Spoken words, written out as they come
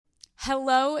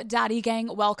Hello, Daddy Gang.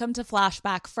 Welcome to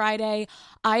Flashback Friday.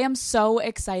 I am so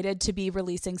excited to be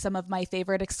releasing some of my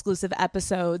favorite exclusive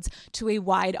episodes to a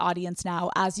wide audience now.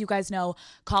 As you guys know,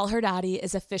 Call Her Daddy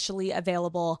is officially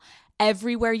available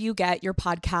everywhere you get your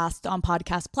podcast on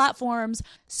podcast platforms.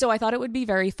 So I thought it would be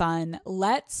very fun.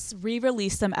 Let's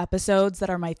re-release some episodes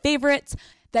that are my favorites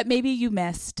that maybe you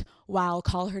missed while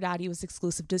Call Her Daddy was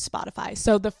exclusive to Spotify.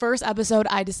 So the first episode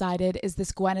I decided is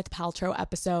this Gwyneth Paltrow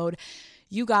episode.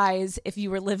 You guys, if you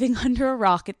were living under a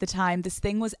rock at the time, this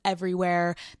thing was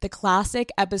everywhere. The classic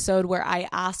episode where I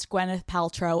asked Gwyneth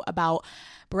Paltrow about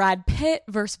Brad Pitt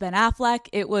versus Ben Affleck.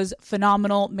 It was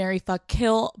phenomenal. Marry, fuck,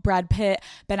 kill Brad Pitt,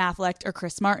 Ben Affleck, or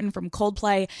Chris Martin from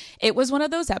Coldplay. It was one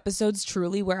of those episodes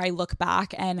truly where I look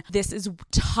back and this is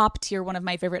top tier, one of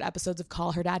my favorite episodes of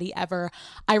Call Her Daddy ever.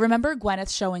 I remember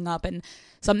Gwyneth showing up, and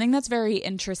something that's very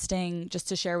interesting just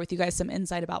to share with you guys some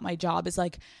insight about my job is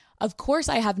like, of course,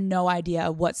 I have no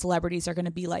idea what celebrities are going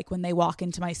to be like when they walk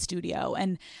into my studio.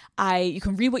 And you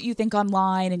can read what you think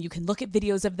online and you can look at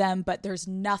videos of them, but there's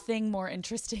nothing more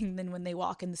interesting than when they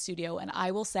walk in the studio. And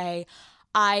I will say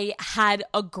I had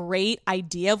a great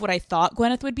idea of what I thought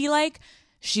Gwyneth would be like.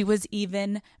 She was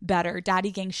even better.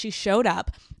 Daddy Gang, she showed up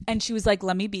and she was like,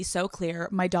 let me be so clear.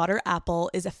 My daughter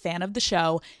Apple is a fan of the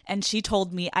show and she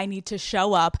told me I need to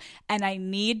show up and I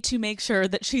need to make sure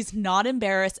that she's not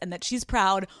embarrassed and that she's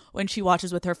proud when she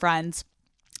watches with her friends.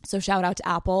 So shout out to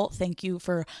Apple. Thank you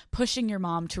for pushing your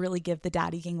mom to really give the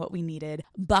Daddy Gang what we needed.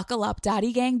 Buckle up,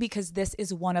 Daddy Gang, because this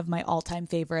is one of my all-time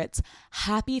favorites.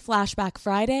 Happy Flashback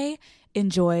Friday.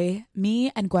 Enjoy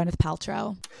me and Gwyneth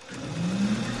Paltrow.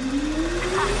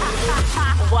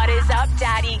 What is up,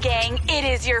 Daddy Gang? It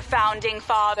is your founding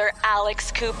father,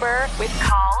 Alex Cooper, with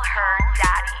Call Her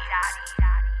Daddy.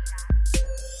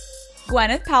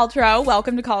 Gwyneth Paltrow,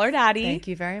 welcome to Call Her Daddy. Thank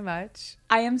you very much.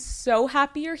 I am so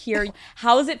happy you're here.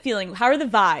 How is it feeling? How are the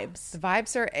vibes? The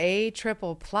vibes are A++.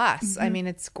 I mean,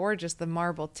 it's gorgeous. The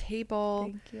marble table,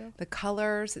 Thank you. The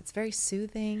colors, it's very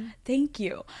soothing. Thank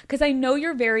you. Because I know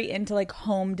you're very into like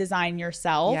home design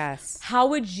yourself. Yes. How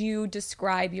would you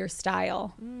describe your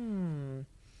style?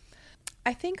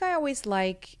 I think I always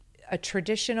like a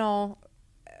traditional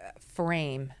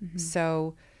frame.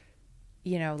 So,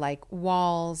 you know, like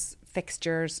walls,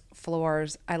 fixtures,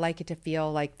 floors. I like it to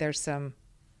feel like there's some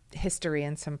history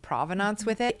and some provenance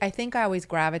with it. I think I always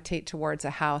gravitate towards a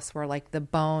house where like the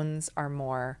bones are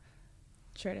more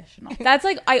traditional. That's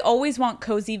like, I always want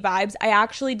cozy vibes. I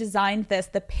actually designed this.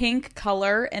 The pink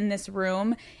color in this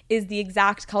room is the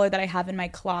exact color that I have in my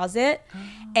closet.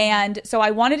 And so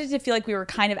I wanted it to feel like we were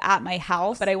kind of at my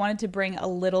house, but I wanted to bring a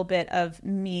little bit of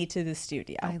me to the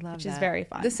studio. I love which that. is very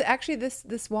fun.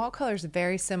 This wall color is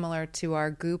very similar to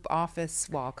our Goop office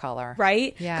wall color.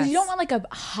 Right? Yes. Because you don't want like a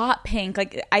hot pink.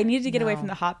 Like I needed to get away No. from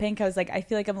the hot pink. I was like, I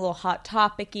feel like I'm a little hot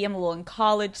topic-y. I'm a little in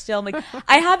college still. I'm like,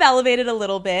 I have elevated a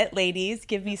little bit, ladies.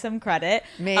 Give me some credit.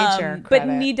 Major But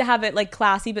credit. need to have it like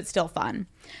classy but still fun.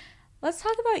 Let's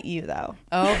talk about you though.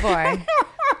 Oh boy.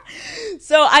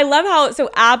 So I love how,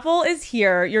 so Apple is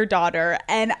here, your daughter,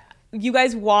 and you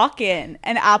guys walk in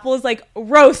and Apple is like,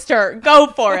 roast her, go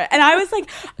for it. And I was like,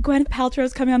 Gwyneth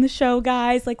Paltrow's coming on the show,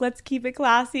 guys. Like, let's keep it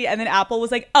classy. And then Apple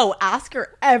was like, oh, ask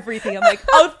her everything. I'm like,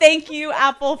 oh, thank you,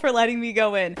 Apple, for letting me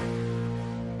go in.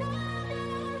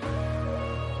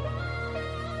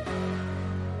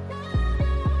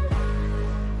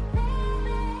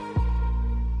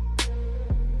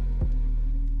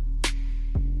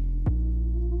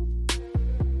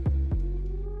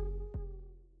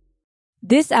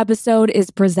 This episode is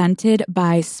presented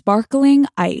by Sparkling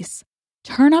Ice.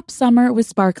 Turn up summer with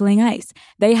Sparkling Ice.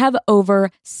 They have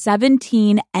over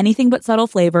 17 anything but subtle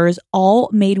flavors, all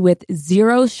made with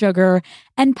zero sugar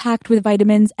and packed with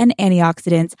vitamins and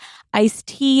antioxidants. Iced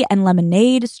tea and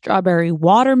lemonade, strawberry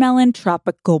watermelon,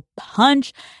 tropical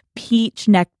punch, peach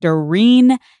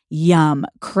nectarine. Yum.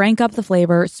 Crank up the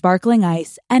flavor. Sparkling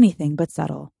Ice, anything but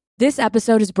subtle. This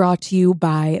episode is brought to you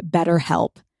by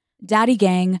BetterHelp. Daddy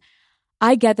Gang,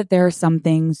 I get that there are some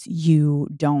things you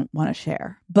don't want to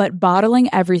share, but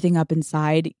bottling everything up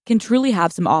inside can truly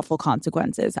have some awful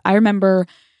consequences. I remember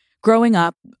growing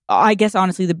up, I guess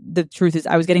honestly, the truth is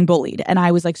I was getting bullied and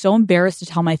I was like so embarrassed to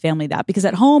tell my family that because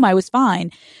at home I was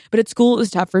fine, but at school it was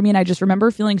tough for me. And I just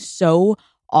remember feeling so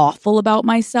awful about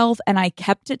myself and I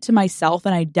kept it to myself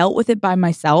and I dealt with it by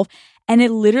myself. And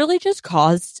it literally just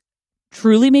caused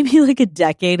truly maybe like a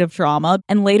decade of trauma.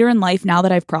 And later in life, now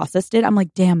that I've processed it, I'm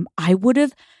like, damn, I would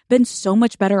have been so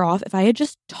much better off if I had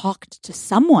just talked to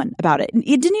someone about it. And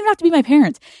it didn't even have to be my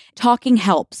parents. Talking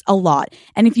helps a lot.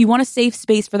 And if you want a safe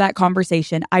space for that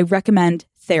conversation, I recommend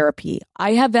therapy.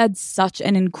 I have had such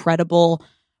an incredible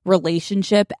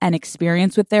relationship and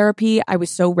experience with therapy. I was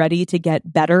so ready to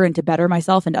get better and to better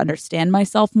myself and to understand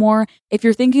myself more. If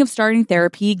you're thinking of starting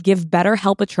therapy, give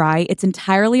BetterHelp a try. It's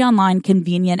entirely online,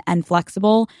 convenient, and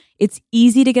flexible. It's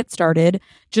easy to get started.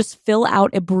 Just fill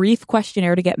out a brief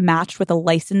questionnaire to get matched with a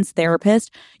licensed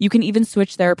therapist. You can even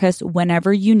switch therapists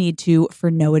whenever you need to for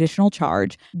no additional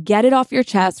charge. Get it off your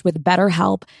chest with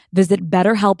BetterHelp. Visit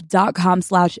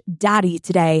betterhelp.com/daddy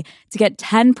today to get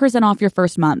 10% off your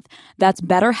first month. That's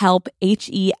BetterHelp,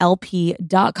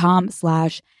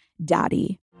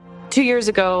 HELP.com/daddy. 2 years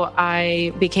ago,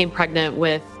 I became pregnant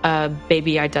with a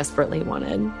baby I desperately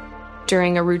wanted.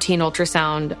 During a routine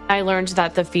ultrasound, I learned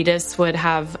that the fetus would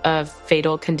have a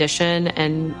fatal condition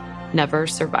and never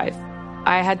survive.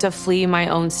 I had to flee my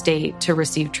own state to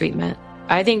receive treatment.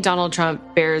 I think Donald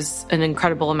Trump bears an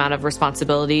incredible amount of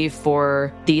responsibility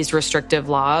for these restrictive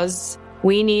laws.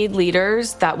 We need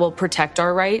leaders that will protect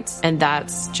our rights, and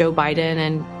that's Joe Biden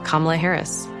and Kamala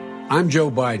Harris. I'm Joe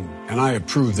Biden, and I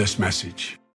approve this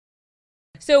message.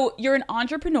 So you're an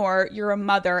entrepreneur, you're a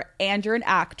mother, and you're an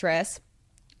actress.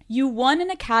 You won an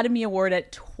Academy Award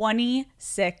at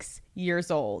 26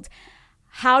 years old.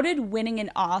 How did winning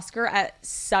an Oscar at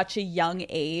such a young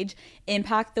age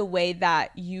impact the way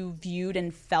that you viewed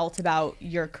and felt about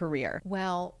your career?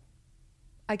 Well,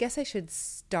 I guess I should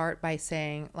start by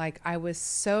saying, like, I was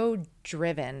so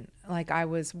driven. Like, I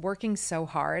was working so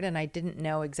hard and I didn't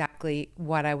know exactly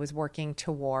what I was working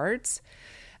towards.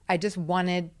 I just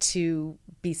wanted to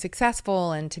be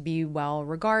successful and to be well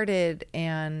regarded.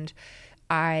 And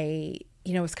I,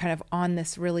 was kind of on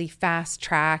this really fast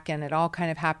track, and it all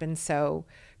kind of happened so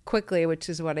quickly, which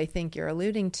is what I think you're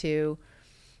alluding to.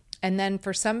 And then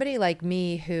for somebody like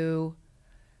me who,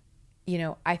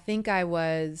 I think I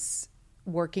was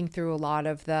working through a lot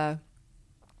of the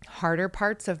harder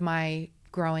parts of my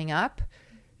growing up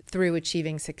through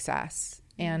achieving success.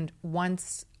 And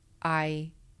once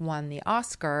I won the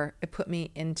Oscar, it put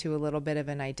me into a little bit of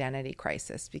an identity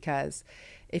crisis, because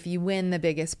if you win the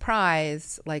biggest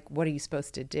prize, like, what are you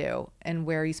supposed to do and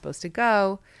where are you supposed to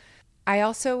go?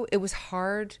 It was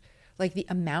hard, like the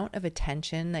amount of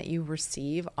attention that you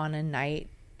receive on a night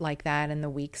like that in the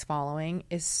weeks following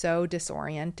is so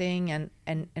disorienting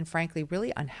and frankly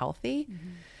really unhealthy.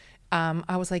 Mm-hmm.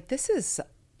 I was like, this is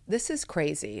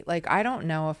crazy. Like, I don't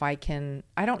know what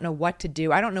to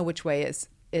do. I don't know which way is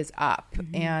up.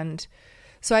 Mm-hmm. And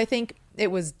so I think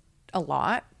it was a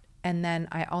lot. And then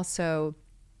I also,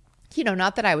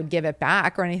 not that I would give it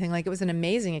back or anything, like, it was an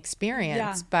amazing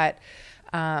experience, but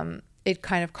it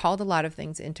kind of called a lot of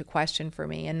things into question for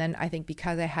me. And then I think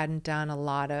because I hadn't done a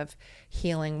lot of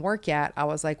healing work yet, I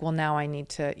was like, well, now I need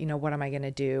to, what am I going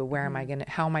to do?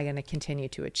 How am I going to continue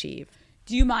to achieve?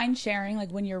 Do you mind sharing,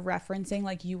 like, when you're referencing,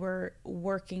 like, you were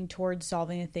working towards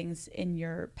solving the things in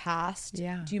your past?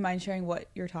 Yeah. Do you mind sharing what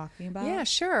you're talking about? Yeah,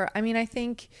 sure. I mean, I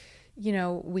think,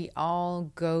 we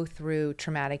all go through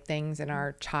traumatic things in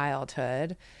our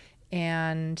childhood.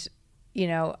 And,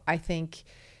 I think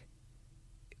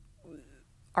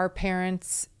our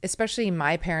parents, especially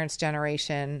my parents'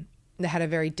 generation, they had a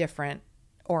very different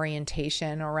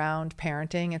orientation around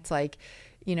parenting. It's like,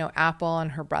 Apple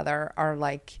and her brother are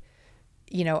like,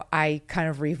 I kind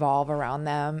of revolve around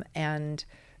them, and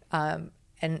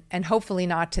hopefully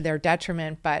not to their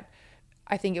detriment, but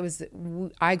I think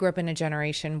I grew up in a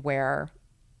generation where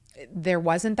there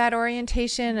wasn't that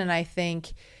orientation. And I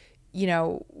think,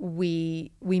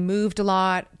 we moved a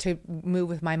lot, to move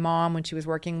with my mom when she was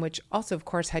working, which also of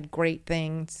course had great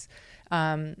things.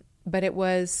 But it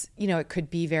was, it could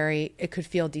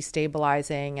feel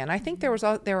destabilizing. And I think there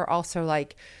were also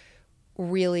like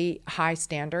really high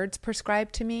standards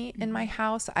prescribed to me in my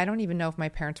house. I don't even know if my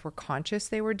parents were conscious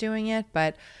they were doing it,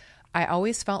 but I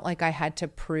always felt like I had to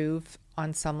prove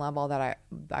on some level that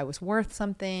I was worth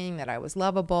something, that I was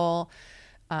lovable.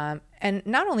 And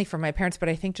not only from my parents, but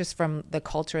I think just from the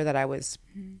culture that I was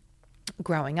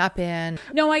growing up in.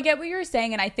 No, I get what you're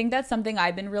saying. And I think that's something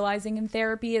I've been realizing in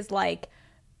therapy is, like,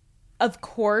 of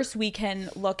course we can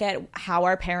look at how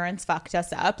our parents fucked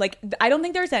us up. Like, I don't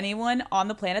think there's anyone on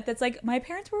the planet that's like, my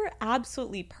parents were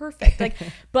absolutely perfect. Like,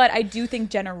 but I do think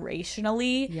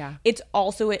generationally, it's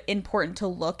also important to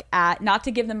look at, not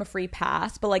to give them a free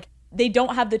pass, but like, they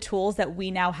don't have the tools that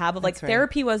we now have of, like,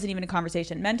 therapy wasn't even a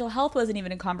conversation. Mental health wasn't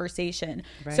even a conversation.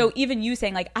 Right. So even you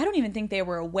saying, like, I don't even think they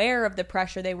were aware of the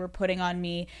pressure they were putting on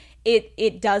me.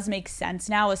 It does make sense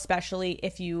now, especially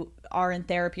if you are in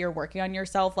therapy or working on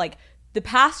yourself. Like, the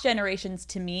past generations,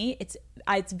 to me, it's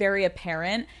very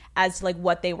apparent as to, like,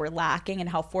 what they were lacking and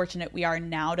how fortunate we are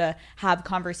now to have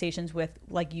conversations with,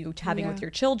 like, you having with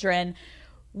your children.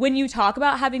 When you talk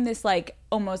about having this, like,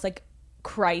 almost like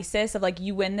crisis of like,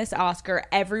 you win this Oscar,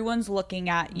 everyone's looking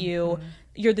at you,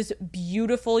 you're this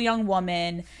beautiful young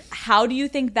woman. How do you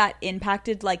think that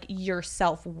impacted like your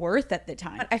self-worth at the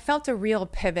time? I felt a real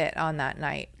pivot on that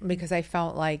night because I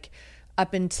felt like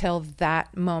up until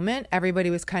that moment, everybody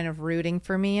was kind of rooting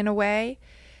for me in a way.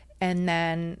 And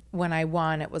then when I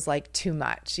won, it was like too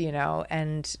much, you know,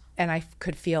 and I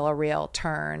could feel a real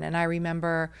turn. And I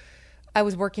remember I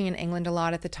was working in England a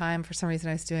lot at the time. For some reason,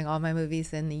 I was doing all my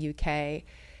movies in the UK.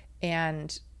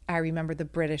 And I remember the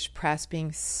British press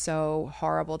being so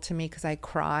horrible to me because I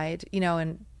cried, you know,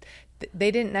 and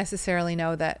they didn't necessarily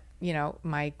know that, you know,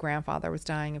 my grandfather was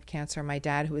dying of cancer. My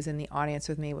dad, who was in the audience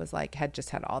with me, was like, had just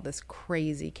had all this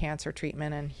crazy cancer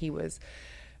treatment, and he was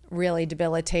really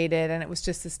debilitated, and it was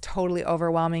just this totally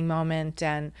overwhelming moment.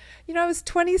 And, you know, I was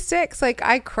 26, like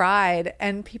I cried,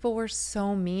 and people were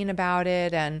so mean about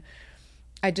it. And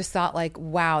I just thought like,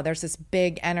 wow, there's this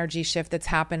big energy shift that's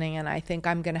happening. And I think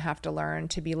I'm going to have to learn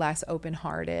to be less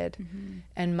open-hearted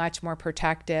and much more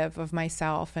protective of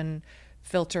myself and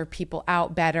filter people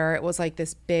out better. It was like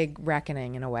this big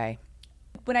reckoning in a way.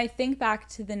 When I think back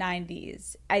to the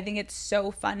 90s, I think it's so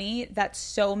funny that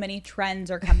so many trends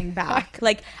are coming back.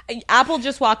 Like Apple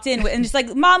just walked in and just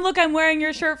like, Mom, look, I'm wearing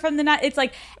your shirt from the night. It's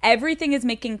like everything is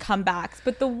making comebacks.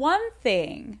 But the one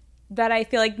thing that I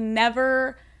feel like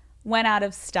never went out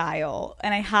of style,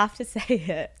 and I have to say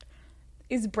it,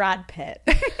 is Brad Pitt.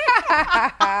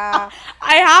 I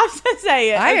have to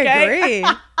say it. I agree.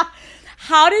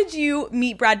 How did you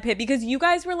meet Brad Pitt? Because you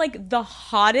guys were like the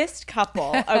hottest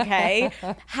couple, okay?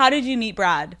 How did you meet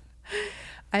Brad?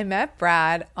 I met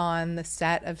Brad on the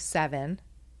set of Seven,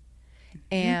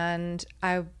 and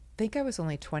I think I was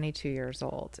only 22 years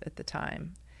old at the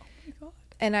time. Oh my God.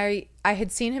 And I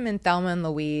had seen him in Thelma and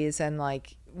Louise and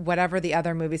like whatever the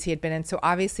other movies he had been in. So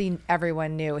obviously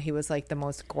everyone knew he was like the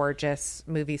most gorgeous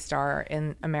movie star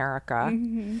in America.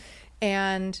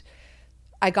 And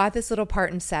I got this little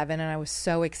part in Seven, and I was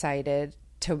so excited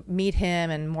to meet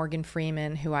him and Morgan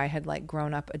Freeman, who I had like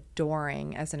grown up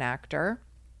adoring as an actor.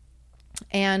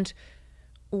 And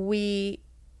we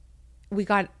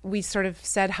sort of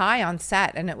said hi on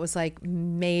set, and it was like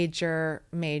major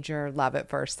love at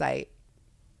first sight.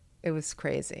 It was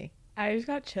crazy. I just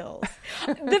got chills.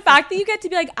 The fact that you get to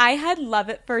be like, I had love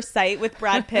at first sight with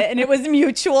Brad Pitt and it was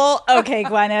mutual. Okay,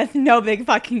 Gwyneth, no big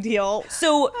fucking deal.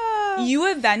 So you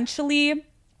eventually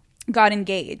got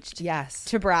engaged. Yes.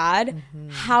 To Brad.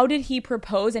 How did he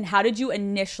propose, and how did you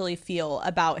initially feel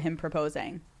about him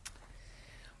proposing?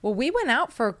 Well, we went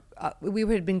out for, we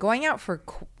had been going out for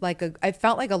like I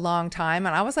felt like a long time,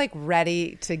 and I was like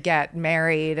ready to get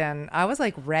married, and I was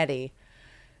like ready.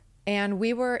 And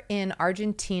we were in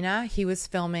Argentina. He was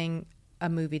filming a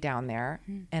movie down there,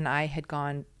 and I had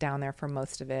gone down there for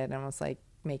most of it and was like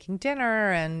making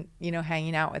dinner and, you know,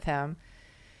 hanging out with him.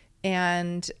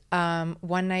 And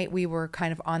one night we were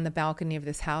kind of on the balcony of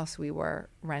this house we were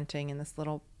renting in this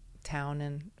little town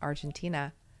in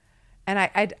Argentina. And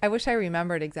I wish I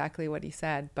remembered exactly what he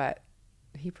said, but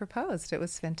he proposed. It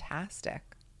was fantastic.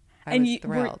 I was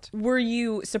thrilled. Were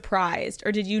you surprised,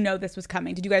 or did you know this was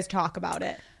coming? Did you guys talk about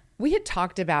it? We had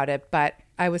talked about it, but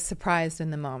I was surprised in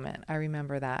the moment. I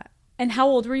remember that. And how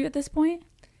old were you at this point?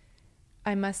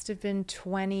 I must have been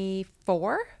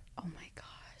 24. Oh my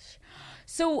gosh.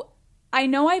 So I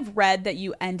know I've read that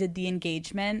you ended the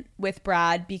engagement with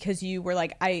Brad because you were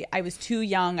like, I was too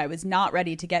young. I was not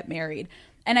ready to get married.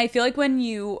 And I feel like when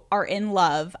you are in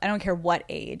love, I don't care what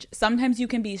age, sometimes you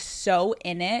can be so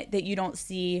in it that you don't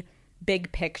see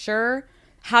big picture.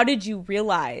 How did you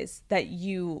realize that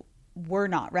you were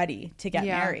not ready to get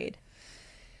married?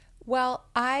 Well,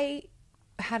 I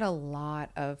had a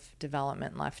lot of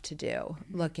development left to do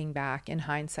looking back in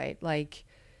hindsight. Like,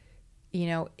 you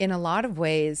know, in a lot of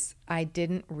ways, I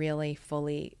didn't really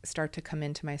fully start to come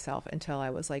into myself until I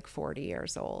was like 40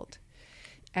 years old.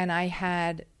 And I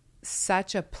had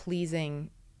such a pleasing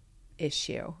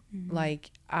issue.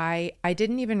 Like I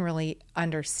didn't even really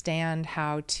understand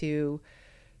how to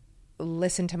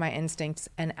listen to my instincts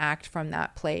and act from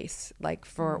that place, like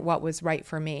for what was right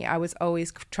for me. I was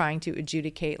always trying to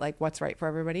adjudicate like what's right for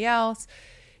everybody else,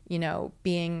 you know,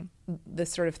 being the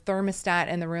sort of thermostat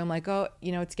in the room, like, oh,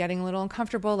 you know, it's getting a little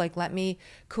uncomfortable, like let me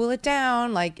cool it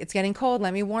down, like it's getting cold,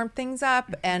 let me warm things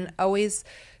up, and always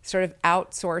sort of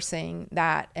outsourcing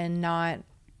that and not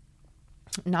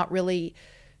really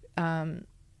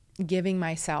giving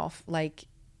myself like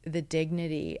the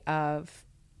dignity of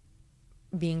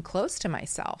being close to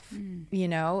myself, you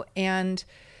know? And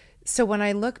so when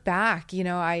I look back, you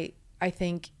know, I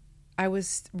think I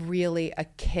was really a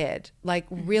kid, like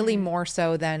really more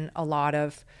so than a lot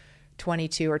of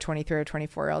 22 or 23 or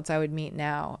 24-year-olds I would meet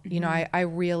now. You know, I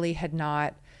really had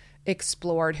not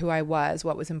explored who I was,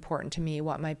 what was important to me,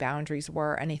 what my boundaries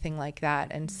were, anything like that.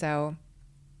 And so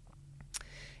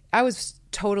I was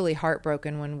totally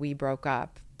heartbroken when we broke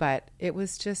up, but it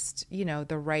was just, you know,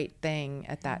 the right thing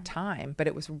at that time. But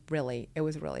it was really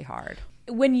hard.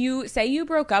 When you say you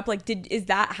broke up, like, is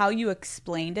that how you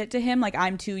explained it to him? Like,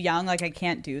 I'm too young, like, I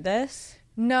can't do this?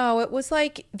 No, it was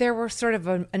like there were sort of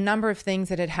a number of things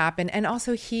that had happened. And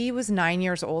also he was 9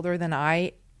 years older than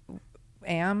I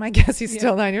am. I guess he's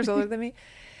still 9 years older than me.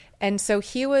 And so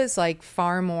he was like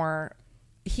far more,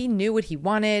 he knew what he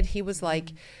wanted. He was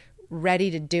like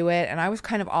ready to do it. And I was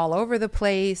kind of all over the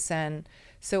place. And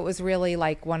so it was really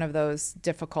like one of those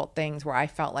difficult things where I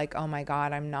felt like, oh my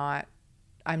God, not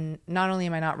only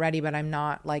am I not ready, but I'm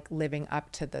not like living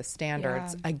up to the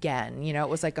standards again. You know, it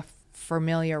was like a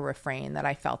familiar refrain that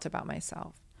I felt about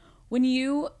myself. When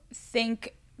you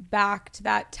think back to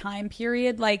that time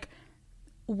period, like,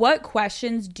 what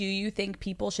questions do you think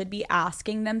people should be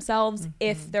asking themselves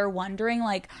if they're wondering,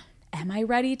 like, am I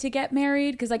ready to get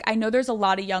married? Because, like, I know there's a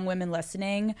lot of young women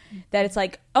listening that it's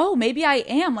like, oh, maybe I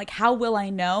am. Like, how will I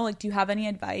know? Like, do you have any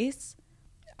advice?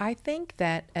 I think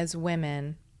that as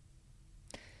women,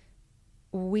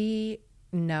 we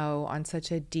know on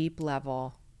such a deep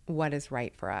level what is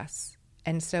right for us.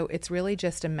 And so it's really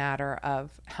just a matter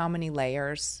of how many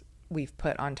layers we've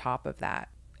put on top of that.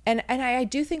 And I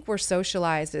do think we're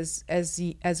socialized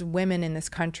as women in this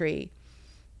country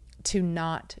to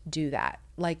not do that.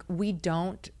 Like, we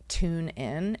don't tune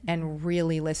in and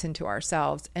really listen to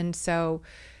ourselves. And so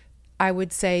I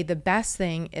would say the best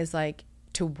thing is like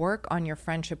to work on your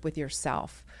friendship with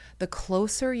yourself. The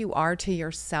closer you are to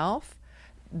yourself,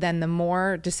 then the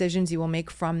more decisions you will make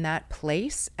from that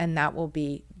place, and that will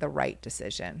be the right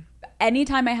decision.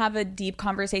 Anytime I have a deep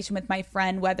conversation with my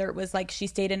friend, whether it was like she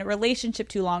stayed in a relationship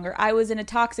too long or I was in a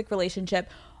toxic relationship,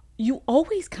 you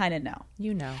always kind of know.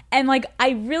 You know. And like, I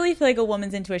really feel like a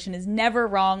woman's intuition is never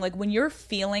wrong. Like, when you're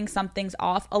feeling something's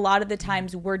off, a lot of the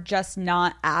times we're just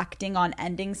not acting on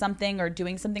ending something or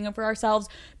doing something for ourselves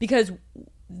because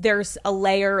there's a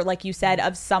layer, like you said,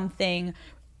 of something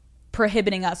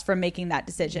prohibiting us from making that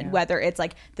decision, whether it's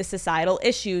like the societal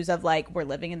issues of like, we're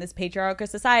living in this patriarchal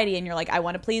society and you're like, I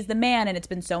want to please the man, and it's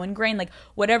been so ingrained, like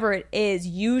whatever it is,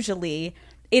 usually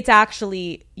it's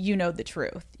actually, you know, the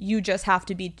truth. You just have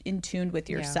to be in tune with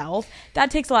yourself. That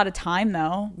takes a lot of time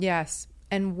though. Yes.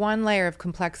 And one layer of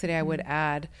complexity I would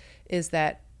add is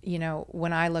that, you know,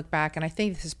 when I look back, and I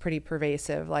think this is pretty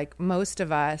pervasive, like most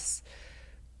of us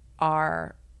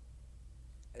are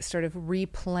sort of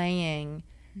replaying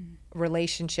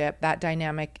relationship, that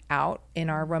dynamic out in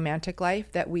our romantic life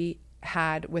that we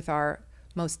had with our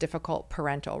most difficult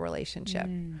parental relationship.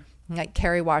 Like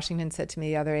Kerry Washington said to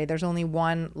me the other day, there's only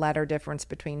one letter difference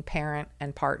between parent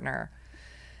and partner.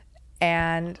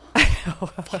 And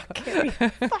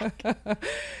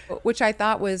which I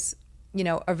thought was, you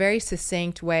know, a very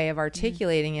succinct way of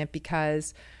articulating it,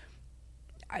 because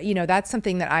you know, that's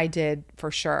something that I did for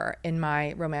sure in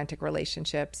my romantic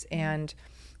relationships. And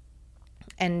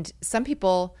some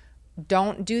people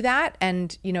don't do that,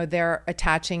 and, you know, they're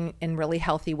attaching in really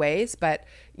healthy ways. But,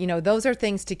 you know, those are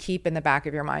things to keep in the back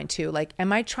of your mind too. Like,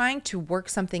 am I trying to work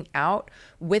something out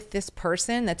with this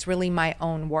person that's really my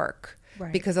own work?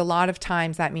 Right. Because a lot of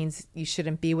times that means you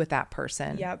shouldn't be with that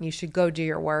person. Yep. You should go do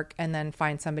your work and then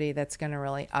find somebody that's going to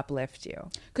really uplift you.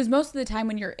 Because most of the time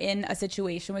when you're in a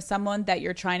situation with someone that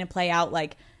you're trying to play out,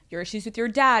 like your issues with your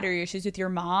dad or your issues with your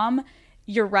mom,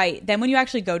 you're right. Then when you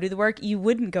actually go do the work, you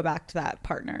wouldn't go back to that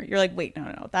partner. You're like, wait,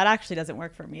 no, that actually doesn't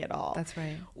work for me at all. That's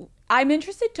right. I'm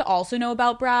interested to also know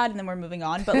about Brad, and then we're moving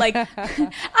on. But like, actually,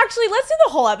 let's do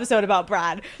the whole episode about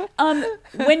Brad.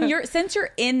 Since you're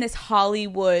in this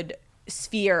Hollywood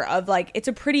sphere of like, it's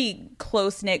a pretty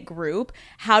close-knit group,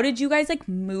 how did you guys like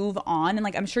move on? And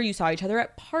like, I'm sure you saw each other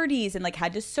at parties and like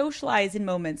had to socialize in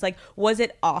moments. Like, was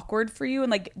it awkward for you?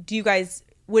 And like, do you guys...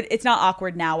 it's not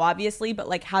awkward now, obviously, but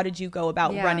like, how did you go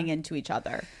about running into each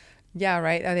other? Yeah,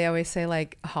 right. They always say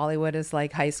like Hollywood is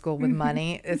like high school with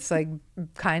money. It's like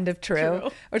kind of true,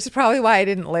 which is probably why I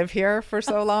didn't live here for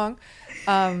so long.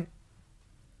 I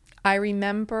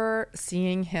remember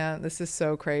seeing him. This is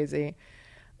so crazy.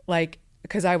 Like,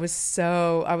 because I was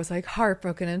like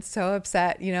heartbroken and so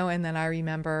upset, you know, and then I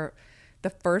remember the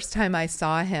first time I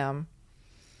saw him,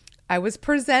 I was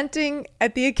presenting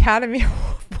at the Academy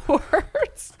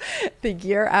Awards the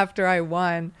year after I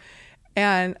won.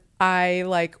 And I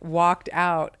like walked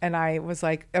out and I was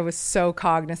so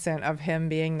cognizant of him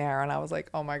being there. And I was like,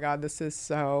 oh my God, this is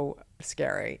so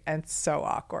scary and so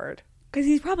awkward. Because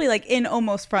he's probably like in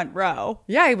almost front row.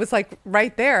 Yeah, he was like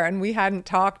right there, and we hadn't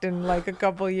talked in like a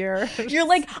couple years. You're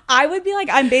like, I would be like,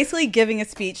 I'm basically giving a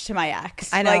speech to my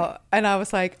ex. I know. Like, and I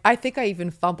was like, I think I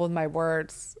even fumbled my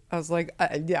words. I was like,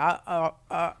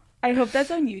 I hope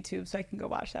that's on YouTube so I can go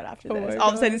watch that after this. All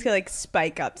of a sudden it's going to like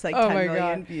spike up to like 10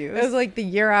 million views. It was like the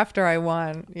year after I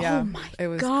won. Yeah. Oh my It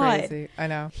was God. crazy. I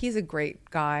know. He's a great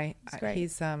guy. Great.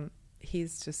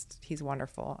 He's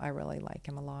wonderful. I really like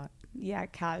him a lot. Yeah,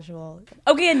 casual.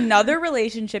 Okay, another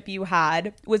relationship you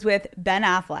had was with Ben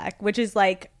Affleck, which is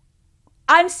like,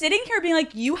 I'm sitting here being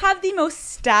like, you have the most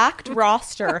stacked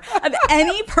roster of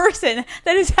any person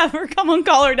that has ever come on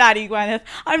Call Her Daddy, Gwyneth.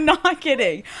 I'm not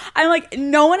kidding. I'm like,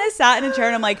 no one has sat in a chair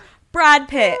and I'm like, Brad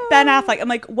Pitt, Ben Affleck. I'm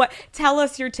like, what? Tell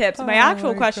us your tips. My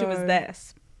actual question was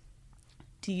this.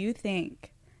 Do you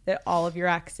think that all of your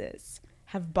exes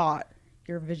have bought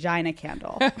your vagina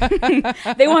candle?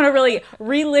 They want to really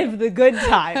relive the good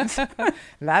times.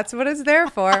 That's what it's there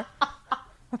for.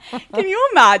 Can you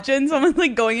imagine someone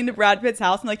like going into Brad Pitt's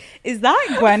house and like, is that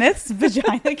Gwyneth's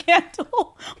vagina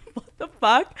candle? What the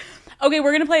fuck? Okay,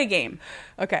 we're going to play a game.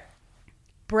 Okay.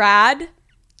 Brad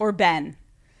or Ben?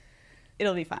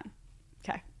 It'll be fun.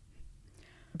 Okay.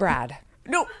 Brad.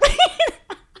 No. I didn't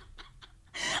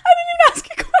even ask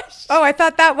a question. Oh, I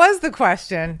thought that was the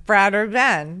question. Brad or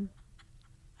Ben?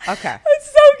 Okay. That's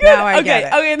so good. Now I get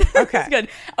it. Okay, this Okay. is good.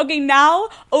 Okay, now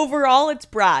overall it's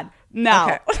Brad.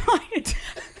 Now. Okay.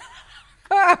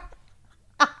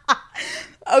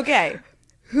 Okay.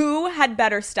 Who had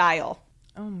better style?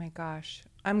 Oh my gosh.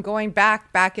 I'm going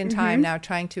back in time now,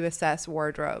 trying to assess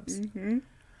wardrobes.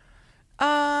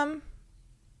 Probably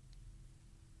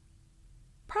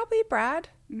Brad.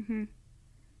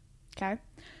 Okay.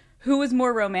 Who was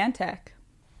more romantic?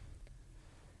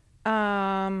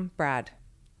 Brad.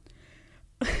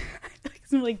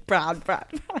 Like Brad.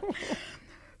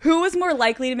 Who was more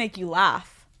likely to make you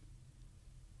laugh?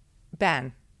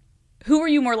 Ben. Who were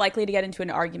you more likely to get into an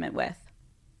argument with?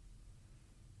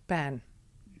 Ben.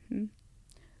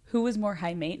 Who was more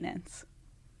high maintenance?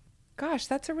 Gosh,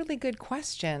 that's a really good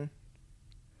question.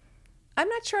 I'm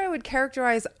not sure I would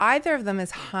characterize either of them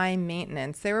as high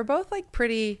maintenance. They were both like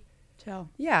pretty. Chill.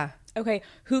 Yeah. Okay.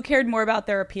 Who cared more about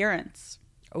their appearance?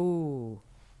 Ooh.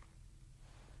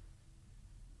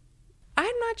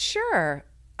 I'm not sure.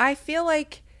 I feel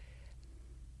like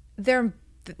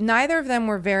neither of them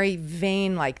were very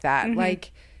vain like that.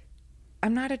 Like,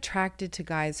 I'm not attracted to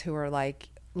guys who are like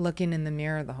looking in the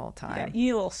mirror the whole time. Yeah, you need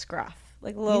a little scruff.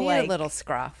 Like a little, You need like, a little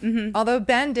scruff. Although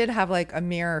Ben did have like a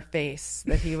mirror face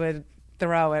that he would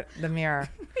throw at the mirror.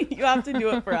 you have to do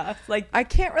it for us. Like, I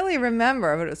can't really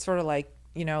remember, but it's sort of like,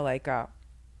 like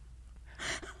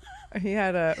he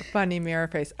had a funny mirror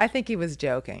face. I think he was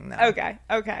joking though.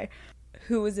 Okay.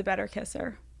 Who was a better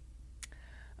kisser?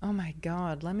 Oh my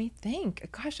God, let me think.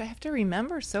 Gosh, I have to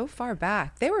remember so far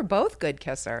back. They were both good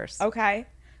kissers. Okay.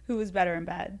 Who was better in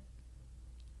bed?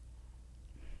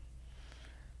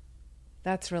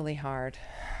 That's really hard.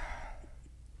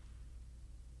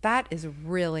 That is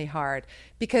really hard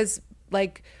because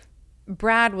like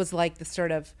Brad was like the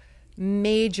sort of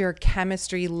major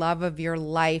chemistry love of your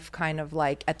life kind of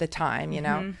like at the time, you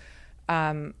know?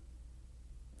 And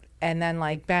then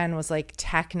like Ben was like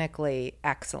technically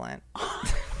excellent.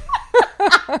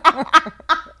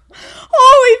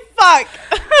 Holy fuck.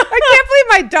 I can't believe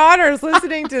my daughter's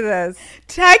listening to this.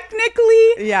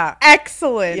 Technically, Yeah.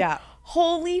 excellent. Yeah.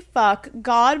 Holy fuck.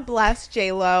 God bless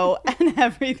J-Lo and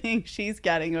everything she's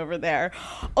getting over there.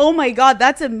 Oh my God,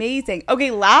 that's amazing.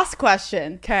 Okay, last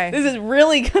question. Okay. This is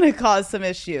really going to cause some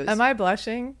issues. Am I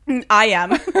blushing? I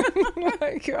am. Oh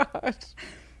my gosh.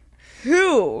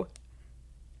 Who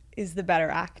is the better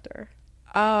actor?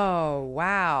 Oh,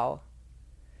 wow.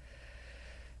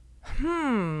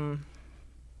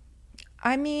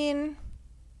 I mean,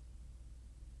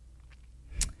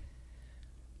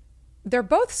 they're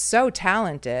both so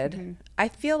talented. I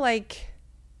feel like,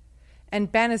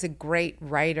 and Ben is a great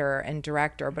writer and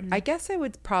director, but I guess I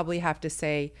would probably have to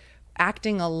say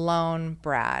acting alone,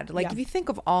 Brad. Like, Yeah. if you think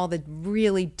of all the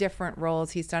really different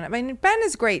roles he's done, I mean, Ben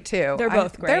is great too. They're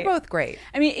both great. They're both great.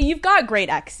 I mean, you've got great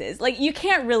exes. Like, you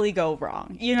can't really go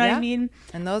wrong. You know what I mean?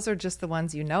 And those are just the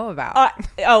ones you know about.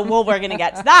 Well, we're going to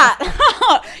get to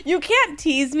that. You can't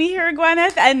tease me here,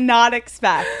 Gwyneth, and not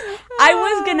expect. I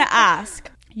was going to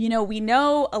ask, we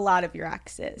know a lot of your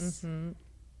exes.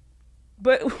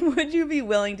 But would you be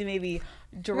willing to maybe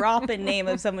drop a name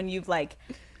of someone you've like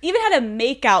even had a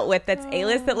make out with that's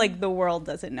A-list that like the world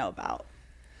doesn't know about?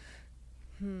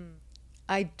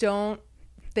 I don't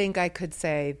think I could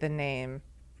say the name.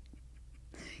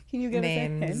 Can you give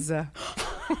names. us a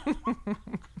hint?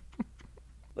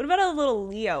 What about a little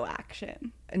Leo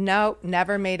action? No,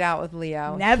 never made out with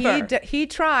Leo. Never. He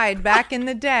tried back in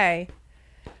the day.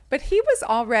 But he was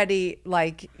already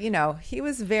like, he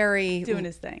was very doing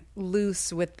his thing,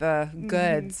 loose with the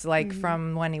goods,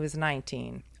 from when he was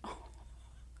 19.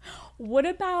 What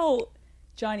about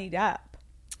Johnny Depp?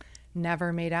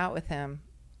 Never made out with him.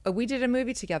 We did a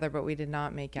movie together, but we did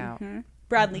not make out.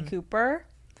 Bradley Cooper?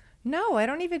 No, I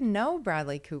don't even know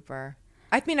Bradley Cooper.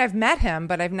 I mean, I've met him,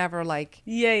 but I've never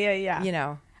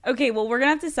Yeah. Okay, well, we're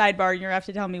going to have to sidebar, and you're going to have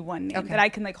to tell me one name that I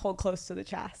can hold close to the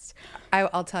chest.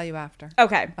 I'll tell you after.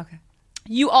 Okay.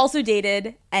 You also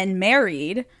dated and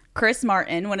married Chris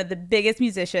Martin, one of the biggest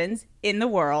musicians in the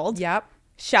world. Yep.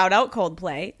 Shout out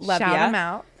Coldplay. Love ya. Shout him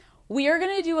out. We are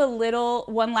going to do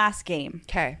one last game.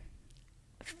 Okay.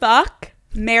 Fuck,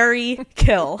 marry,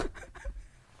 kill.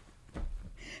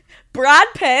 Brad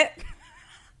Pitt,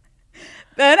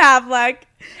 Ben Affleck,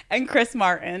 and Chris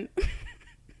Martin.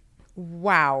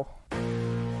 Wow.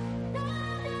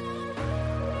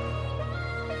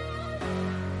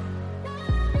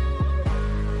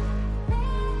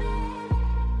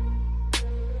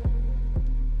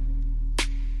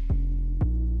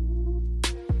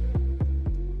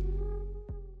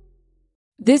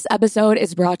 This episode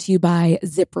is brought to you by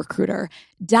ZipRecruiter.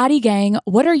 Daddy Gang,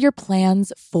 what are your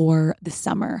plans for the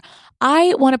summer?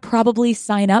 I want to probably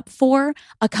sign up for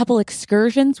a couple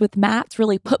excursions with Matt to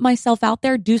really put myself out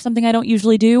there, do something I don't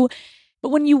usually do. But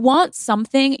when you want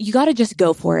something, you got to just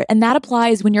go for it. And that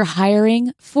applies when you're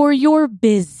hiring for your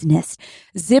business.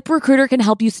 ZipRecruiter can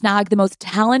help you snag the most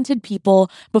talented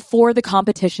people before the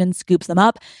competition scoops them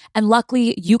up. And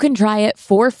luckily, you can try it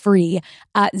for free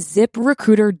at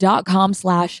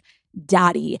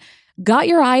ziprecruiter.com/daddy. Got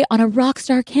your eye on a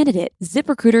rockstar candidate?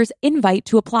 ZipRecruiter's invite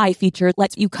to apply feature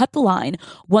lets you cut the line.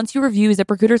 Once you review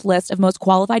ZipRecruiter's list of most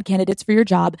qualified candidates for your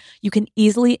job, you can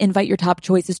easily invite your top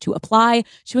choices to apply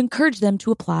to encourage them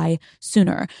to apply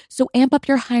sooner. So amp up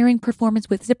your hiring performance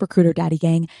with ZipRecruiter, Daddy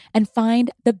Gang, and find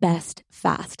the best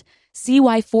fast. See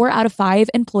why 4 out of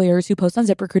 5 employers who post on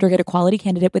ZipRecruiter get a quality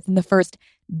candidate within the first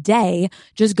day.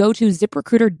 Just go to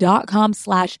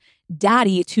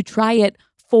ziprecruiter.com/daddy to try it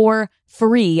for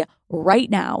free right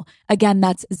now. Again,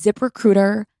 that's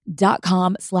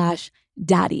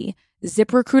ziprecruiter.com/daddy.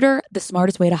 ZipRecruiter, the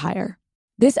smartest way to hire.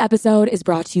 This episode is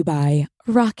brought to you by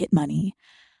Rocket Money.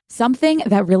 Something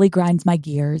that really grinds my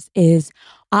gears is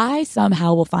I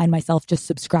somehow will find myself just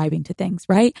subscribing to things,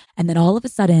 right? And then all of a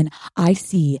sudden I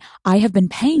see I have been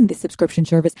paying this subscription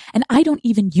service and I don't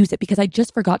even use it because I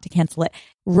just forgot to cancel it.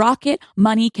 Rocket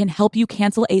Money can help you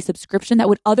cancel a subscription that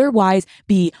would otherwise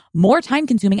be more time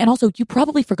consuming and also you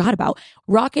probably forgot about.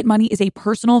 Rocket Money is a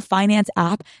personal finance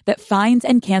app that finds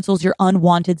and cancels your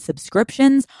unwanted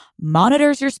subscriptions,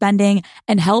 monitors your spending,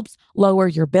 and helps lower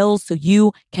your bills so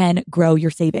you can grow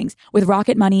your savings. With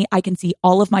Rocket Money, I can see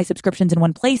all of my subscriptions in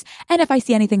one place. And if I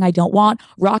see anything I don't want,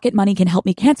 Rocket Money can help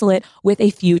me cancel it with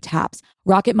a few taps.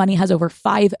 Rocket Money has over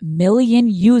 5 million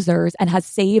users and has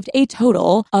saved a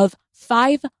total of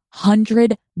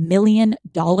 $500 million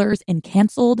in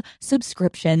canceled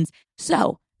subscriptions.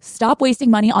 So stop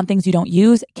wasting money on things you don't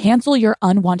use. Cancel your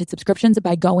unwanted subscriptions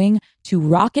by going to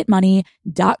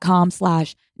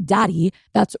rocketmoney.com/daddy.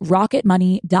 That's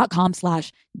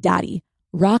rocketmoney.com/daddy.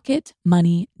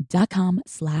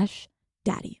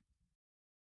 rocketmoney.com/daddy.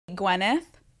 Gwyneth,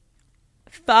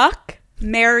 fuck,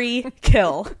 marry,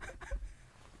 kill.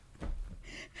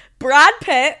 Brad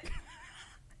Pitt,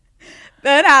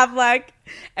 Ben Affleck,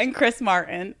 and Chris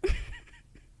Martin.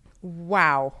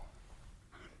 Wow.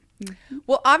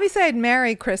 Well, obviously I'd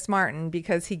marry Chris Martin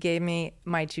because he gave me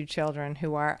my 2 children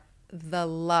who are the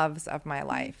loves of my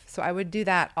life. So I would do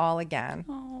that all again.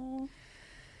 Oh.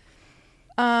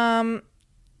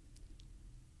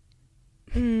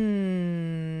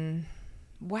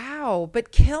 Wow,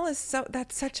 but kill is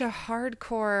that's such a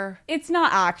hardcore. It's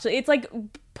not actually. It's like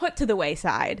put to the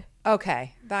wayside.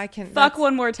 Okay, I can fuck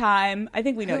one more time. I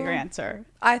think we know your answer.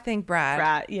 I think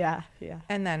Brad. Yeah.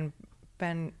 And then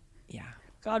Ben. Yeah.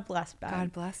 God bless Ben.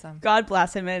 God bless him. God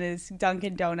bless him and his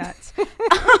Dunkin' Donuts.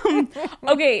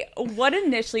 Okay, what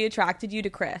initially attracted you to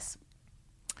Chris?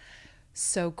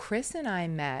 So Chris and I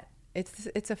met.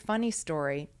 It's a funny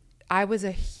story. I was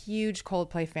a huge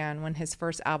Coldplay fan when his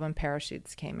first album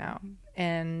Parachutes came out,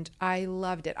 and I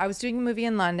loved it. I was doing a movie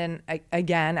in London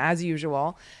again, as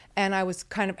usual, and I was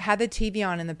had the TV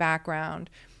on in the background,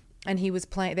 and they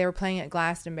were playing at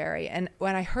Glastonbury, and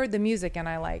when I heard the music and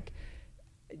I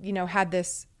had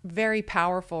this very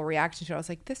powerful reaction to it, I was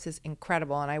like, this is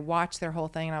incredible. And I watched their whole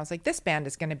thing and I was like, this band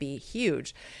is going to be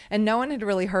huge. And no one had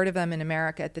really heard of them in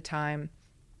America at the time.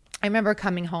 I remember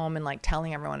coming home and like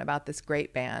telling everyone about this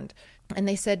great band. And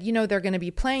they said, you know, they're going to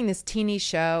be playing this teeny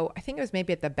show. I think it was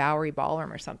maybe at the Bowery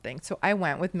Ballroom or something. So I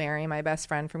went with Mary, my best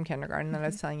friend from kindergarten that I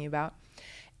was telling you about.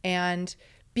 And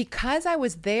because I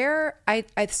was there,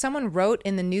 someone wrote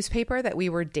in the newspaper that we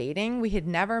were dating. We had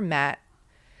never met.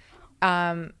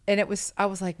 And I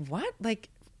was like, what? Like,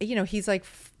 you know, he's like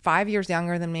 5 years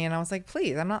younger than me. And I was like,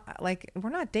 please, I'm not like, we're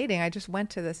not dating. I just went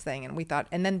to this thing. And we thought,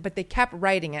 but they kept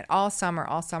writing it all summer.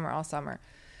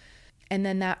 And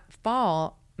then that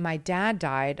fall, my dad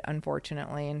died,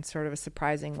 unfortunately, in sort of a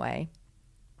surprising way.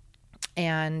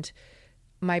 And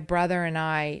my brother and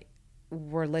I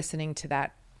were listening to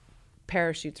that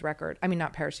Parachutes record. I mean,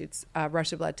 not Parachutes,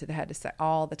 Rush of Blood to the Head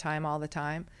all the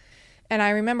time. And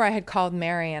I remember I had called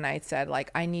Mary and I said,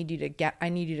 like, I need you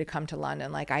to come to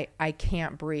London. Like, I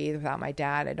can't breathe without my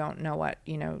dad. I don't know what,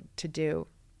 you know, to do.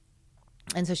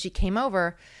 And so she came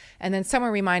over, and then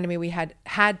someone reminded me we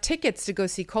had tickets to go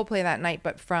see Coldplay that night,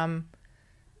 but from,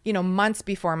 you know, months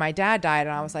before my dad died.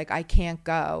 And I was like, I can't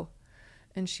go.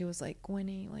 And she was like,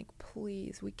 Gwynnie, like,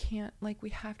 please, we can't, like,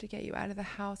 we have to get you out of the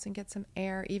house and get some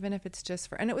air, even if it's just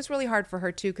and it was really hard for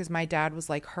her too, because my dad was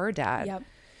like her dad. Yep.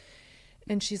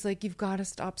 And she's like, you've got to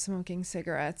stop smoking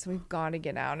cigarettes. We've got to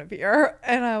get out of here.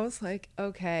 And I was like,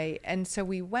 okay. And so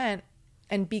we went.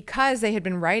 And because they had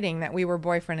been writing that we were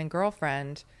boyfriend and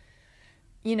girlfriend,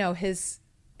 you know, his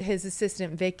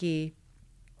assistant, Vicky,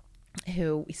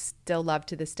 who we still love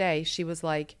to this day, she was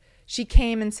like, she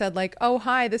came and said like, oh,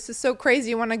 hi, this is so crazy.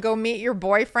 You want to go meet your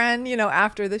boyfriend, you know,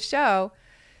 after the show?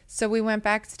 So we went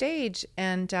backstage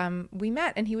and we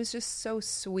met, and he was just so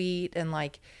sweet. And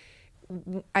like,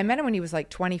 I met him when he was like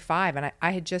 25 and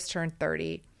I had just turned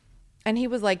 30, and he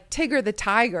was like Tigger the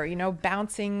tiger, you know,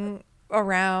 bouncing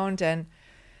around. And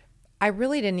I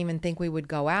really didn't even think we would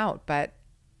go out, but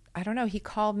I don't know. He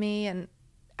called me and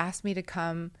asked me to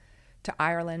come to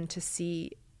Ireland to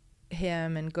see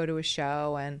him and go to a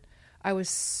show. And I was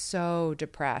so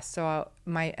depressed. So I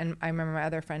remember my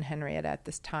other friend Henrietta at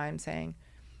this time saying,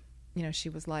 you know, she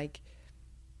was like,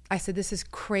 I said, this is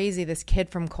crazy. This kid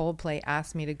from Coldplay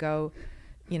asked me to go,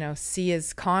 you know, see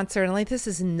his concert. And like, this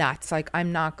is nuts. Like,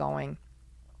 I'm not going.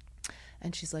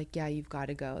 And she's like, yeah, you've got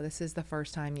to go. This is the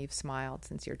first time you've smiled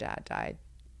since your dad died.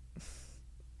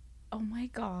 Oh my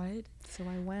God. So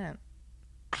I went.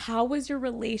 How was your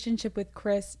relationship with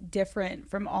Chris different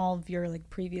from all of your like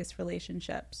previous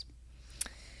relationships?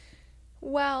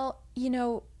 Well, you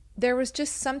know, there was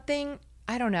just something,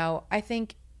 I don't know. I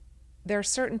think there are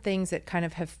certain things that kind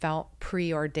of have felt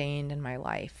preordained in my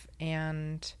life.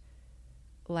 And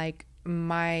like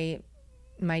my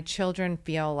children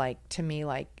feel like, to me,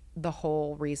 like the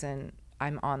whole reason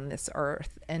I'm on this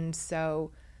earth. And so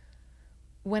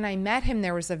when I met him,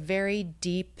 there was a very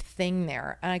deep thing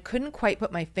there. And I couldn't quite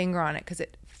put my finger on it because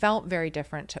it felt very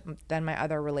different than my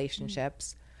other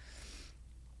relationships.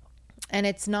 And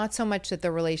it's not so much that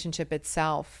the relationship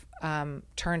itself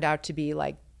turned out to be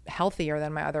like healthier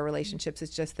than my other relationships.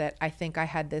 It's just that I think I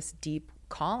had this deep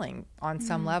calling on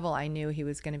some level. I knew he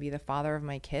was going to be the father of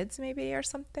my kids, maybe, or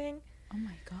something. Oh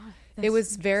my God. It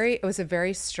was a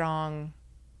very strong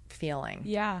feeling.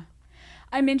 Yeah.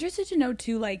 I'm interested to know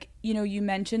too, like, you know, you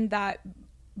mentioned that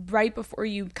right before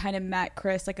you kind of met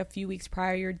Chris, like a few weeks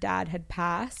prior, your dad had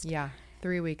passed. Yeah.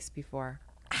 3 weeks before.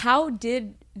 How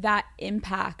did that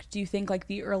impact, do you think, like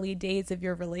the early days of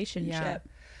your relationship?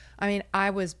 Yeah. I mean,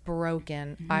 I was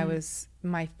broken.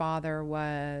 My father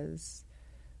was,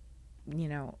 you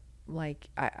know, like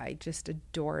I just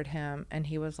adored him. And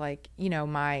he was like, you know,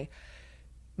 my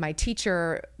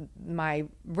teacher, my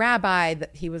rabbi,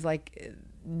 that he was like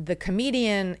the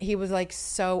comedian. He was like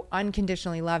so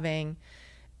unconditionally loving.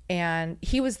 And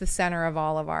he was the center of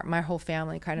all of my whole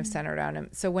family kind of centered on him.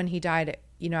 So when he died,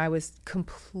 you know, I was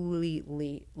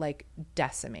completely like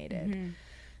decimated.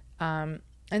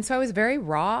 And so I was very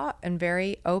raw and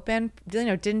very open, you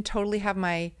know, didn't totally have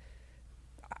I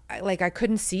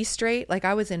couldn't see straight. Like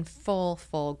I was in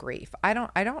full grief. I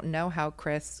don't know how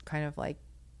Chris kind of like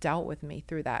dealt with me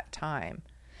through that time.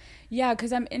 Yeah.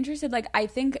 'Cause I'm interested, like, I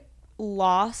think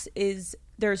loss is,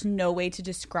 there's no way to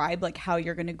describe like how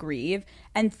you're going to grieve,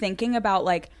 and thinking about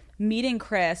like meeting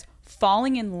Chris,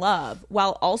 falling in love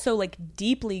while also like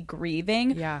deeply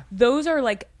grieving. Yeah. Those are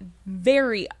like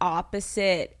very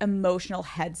opposite emotional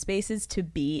headspaces to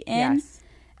be in. Yes.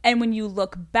 And when you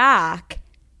look back,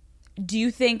 do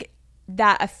you think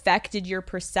that affected your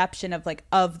perception of like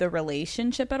of the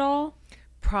relationship at all?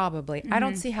 Probably. I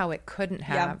don't see how it couldn't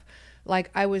have. Yeah.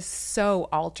 Like I was so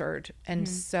altered and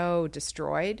so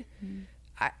destroyed.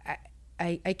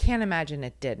 I can't imagine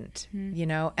it didn't, you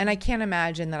know, and I can't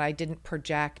imagine that I didn't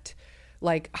project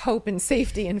like hope and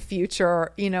safety and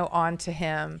future, you know, onto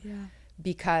him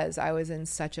because I was in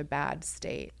such a bad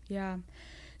state. Yeah.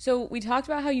 So we talked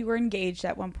about how you were engaged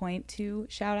at one point to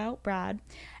shout out Brad.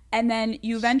 And then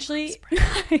you eventually,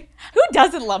 who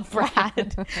doesn't love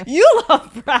Brad? You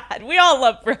love Brad. We all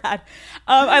love Brad.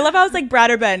 I love how it's like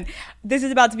Brad or Ben. This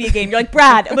is about to be a game. You're like,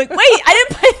 Brad. I'm like, wait, I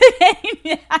didn't play the game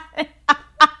yet.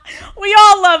 We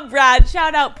all love Brad.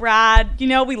 Shout out Brad. You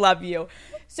know, we love you.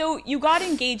 So you got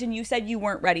engaged and you said you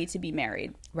weren't ready to be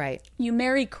married. Right. You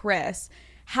marry Chris.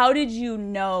 How did you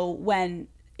know when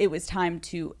it was time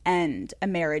to end a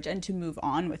marriage and to move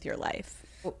on with your life?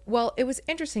 Well, it was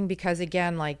interesting because,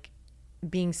 again, like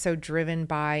being so driven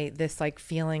by this like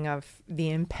feeling of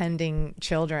the impending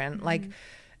children, like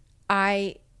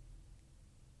I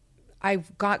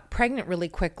got pregnant really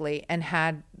quickly and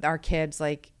had our kids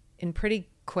like in pretty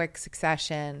quick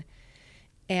succession.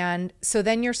 And so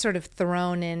then you're sort of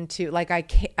thrown into like,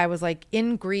 I was like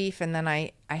in grief, and then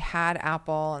I had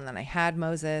Apple, and then I had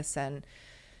Moses, and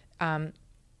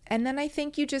then I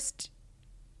think you just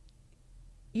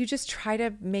try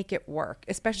to make it work,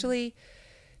 especially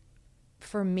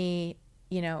for me,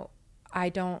 you know, I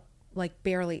don't like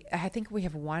I think we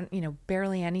have one, you know,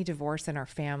 barely any divorce in our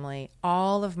family.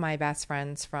 All of my best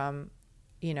friends from,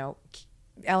 you know,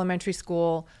 elementary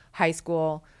school, high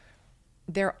school,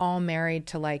 they're all married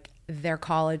to like their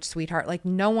college sweetheart. Like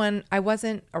no one, I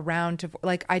wasn't around to,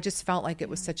 like, I just felt like it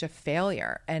was such a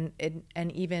failure, and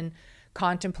even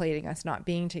contemplating us not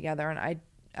being together. And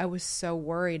I was so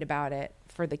worried about it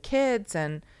for the kids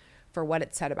and for what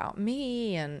it said about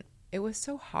me. And it was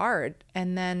so hard.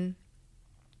 And then,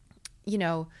 you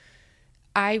know,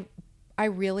 I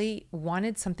really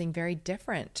wanted something very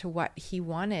different to what he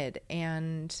wanted.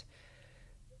 And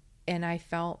I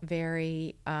felt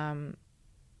very,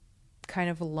 kind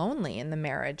of lonely in the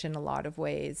marriage in a lot of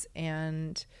ways.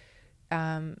 And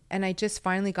I just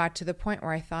finally got to the point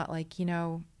where I thought, like, you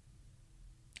know,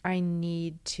 I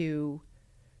need to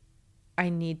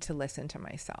listen to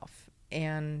myself.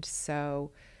 And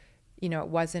so, you know, it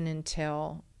wasn't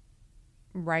until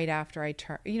right after I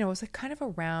turned, you know, it was like kind of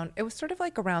around, it was sort of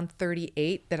like around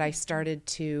 38 that I started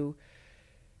to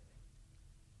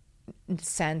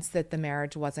sense that the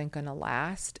marriage wasn't going to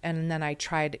last. And then I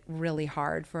tried really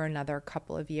hard for another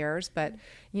couple of years. But,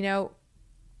 you know,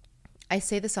 I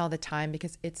say this all the time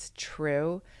because it's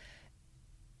true.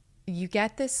 You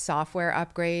get this software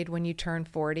upgrade when you turn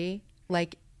 40,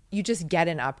 like you just get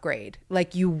an upgrade.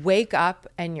 Like you wake up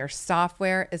and your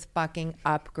software is fucking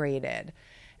upgraded.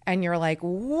 And you're like,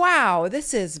 wow,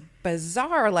 this is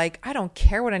bizarre. Like, I don't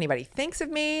care what anybody thinks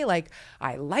of me. Like,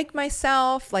 I like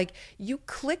myself. Like, you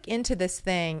click into this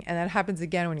thing, and that happens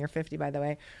again when you're 50, by the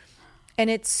way. And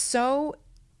it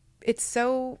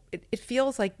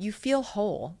feels like you feel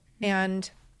whole.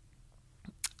 And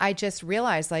I just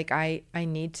realized, like, I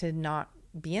need to not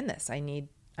be in this. I need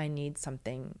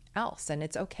something else. And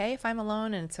it's okay if I'm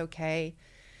alone, and it's okay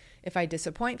if I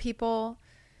disappoint people.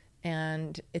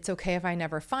 And it's okay if I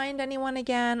never find anyone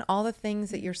again, all the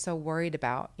things that you're so worried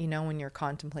about, you know, when you're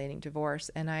contemplating divorce.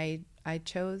 And I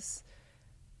chose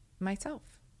myself.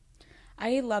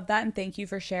 I love that. And thank you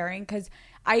for sharing. Because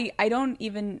I don't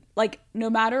even, like, no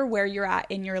matter where you're at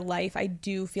in your life, I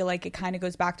do feel like it kind of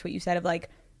goes back to what you said of like,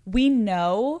 we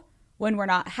know when we're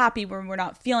not happy, when we're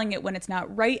not feeling it, when it's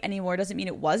not right anymore. Doesn't mean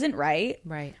it wasn't right.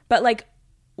 Right. But like,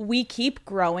 we keep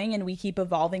growing and we keep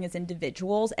evolving as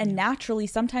individuals. And naturally,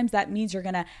 sometimes that means you're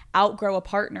going to outgrow a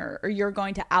partner, or you're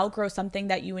going to outgrow something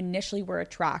that you initially were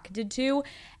attracted to.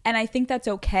 And I think that's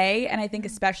okay. And I think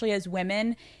especially as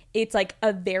women, it's like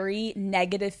a very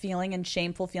negative feeling and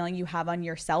shameful feeling you have on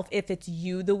yourself if it's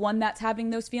you the one that's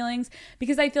having those feelings.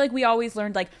 Because I feel like we always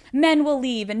learned like men will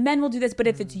leave and men will do this. But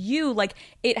if it's you, like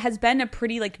it has been a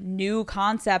pretty like new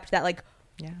concept that like,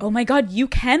 yeah. Oh my God, you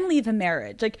can leave a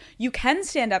marriage. Like you can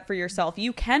stand up for yourself.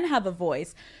 You can have a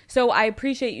voice. So I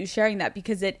appreciate you sharing that,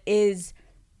 because it is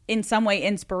in some way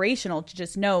inspirational to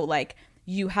just know like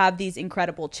you have these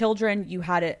incredible children. You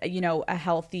had a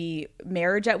healthy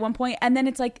marriage at one point, and then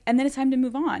it's like, and then it's time to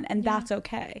move on, and that's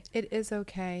okay. It is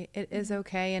okay. It is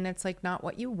okay. And it's like not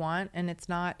what you want. And it's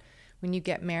not, when you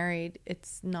get married,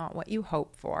 it's not what you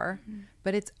hope for,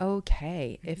 but it's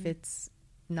okay if it's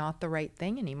not the right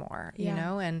thing anymore, you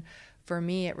know? And for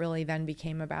me, it really then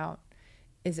became about,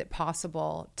 is it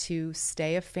possible to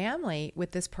stay a family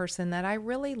with this person that I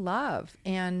really love?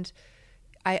 And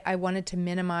I wanted to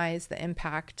minimize the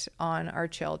impact on our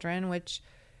children, which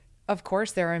of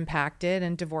course they're impacted,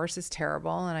 and divorce is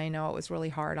terrible. And I know it was really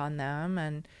hard on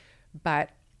them. But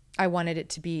I wanted it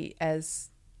to be as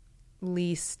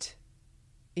least,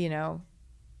 you know,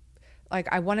 like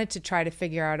I wanted to try to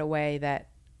figure out a way that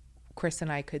Chris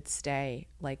and I could stay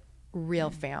like real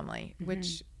family,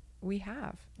 which we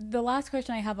have. The last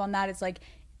question I have on that is like,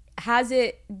 has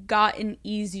it gotten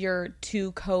easier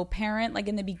to co-parent? Like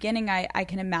in the beginning, I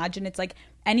can imagine it's like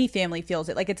any family feels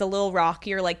it. Like it's a little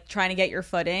rockier, like trying to get your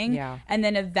footing. Yeah. And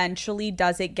then eventually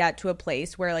does it get to a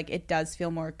place where like it does feel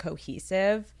more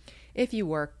cohesive? If you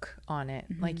work on it,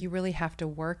 like you really have to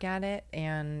work at it.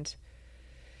 And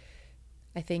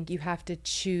I think you have to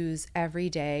choose every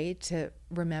day to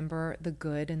remember the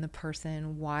good in the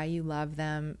person, why you love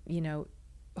them, you know,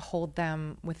 hold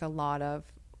them with a lot of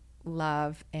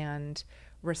love and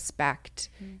respect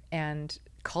and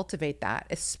cultivate that,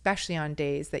 especially on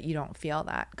days that you don't feel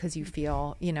that because you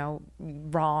feel, you know,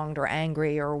 wronged or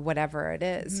angry or whatever it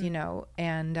is, you know,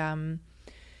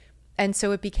 and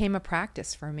so it became a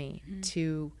practice for me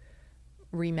to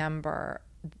remember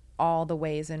all the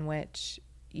ways in which,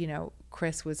 you know,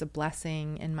 Chris was a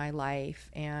blessing in my life.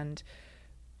 And,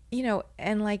 you know,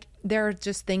 and like there are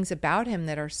just things about him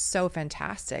that are so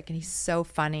fantastic, and he's so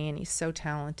funny and he's so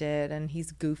talented and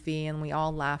he's goofy and we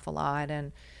all laugh a lot.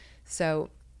 And so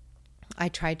I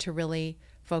tried to really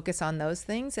focus on those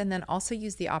things, and then also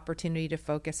use the opportunity to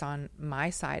focus on my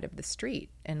side of the street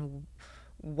and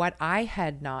what I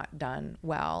had not done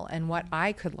well and what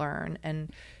I could learn,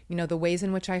 and, you know, the ways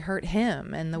in which I hurt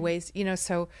him and the ways, you know,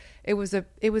 so it was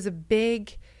a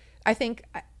big, I think,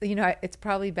 you know, it's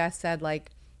probably best said,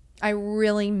 like, I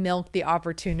really milked the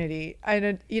opportunity.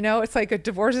 You know, it's like a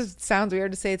divorce sounds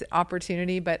weird to say it's an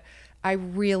opportunity, but I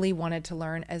really wanted to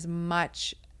learn as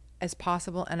much as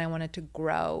possible, and I wanted to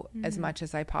grow as much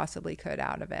as I possibly could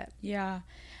out of it. Yeah.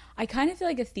 I kind of feel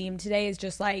like a theme today is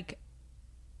just like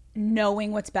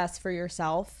knowing what's best for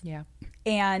yourself. Yeah.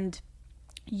 And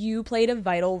you played a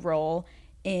vital role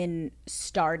in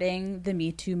starting the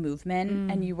Me Too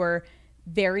movement, and you were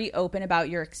very open about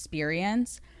your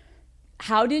experience.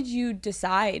 How did you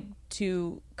decide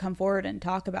to come forward and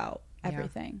talk about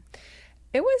everything?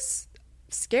 It was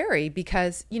scary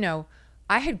because, you know,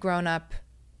 I had grown up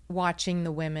watching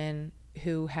the women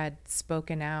who had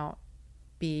spoken out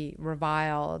be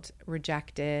reviled,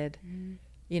 rejected,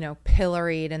 you know,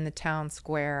 pilloried in the town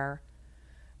square.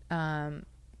 And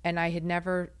I had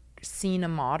never seen a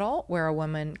model where a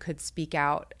woman could speak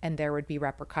out and there would be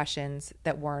repercussions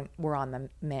that were on the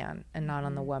man and not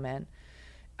on the woman.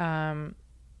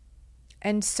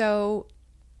 And so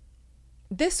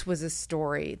this was a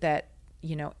story that,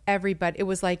 you know, everybody, it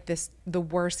was like the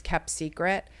worst kept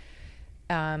secret.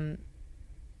 Not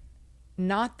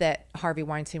that Harvey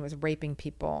Weinstein was raping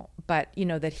people, but, you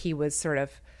know, that he was sort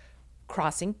of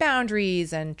crossing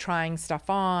boundaries and trying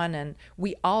stuff on. And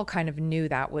we all kind of knew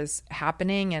that was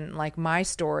happening. And like my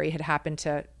story had happened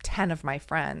to 10 of my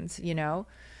friends, you know.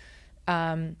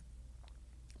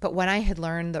 But when I had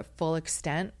learned the full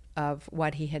extent of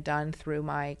what he had done through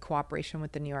my cooperation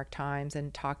with the New York Times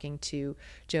and talking to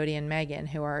Jodi and Megan,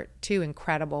 who are two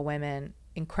incredible women,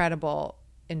 incredible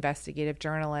investigative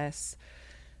journalists,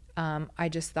 I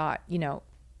just thought, you know,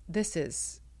 this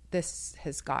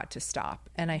has got to stop.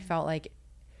 And I felt like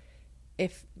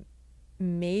if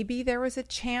maybe there was a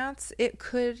chance it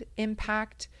could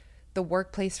impact the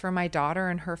workplace for my daughter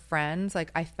and her friends,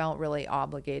 like I felt really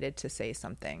obligated to say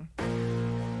something.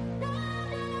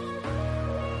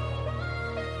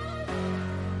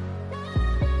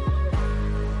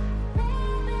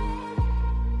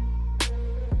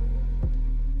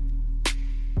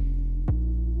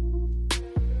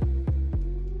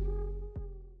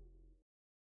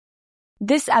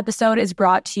 This episode is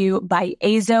brought to you by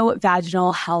Azo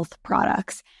Vaginal Health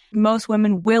Products. Most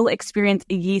women will experience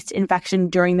a yeast infection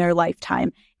during their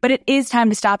lifetime, but it is time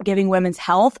to stop giving women's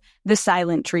health the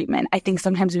silent treatment. I think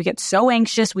sometimes we get so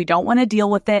anxious, we don't want to deal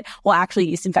with it. Well, actually,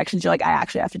 yeast infections, you're like, I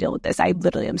actually have to deal with this. I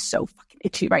literally am so fucking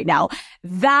itchy right now.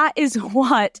 That is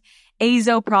what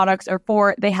Azo products are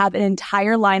for. They have an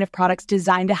entire line of products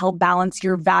designed to help balance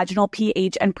your vaginal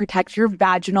pH and protect your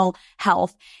vaginal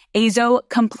health. Azo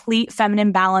Complete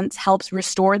Feminine Balance helps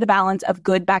restore the balance of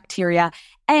good bacteria,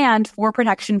 and for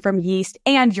protection from yeast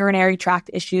and urinary tract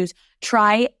issues,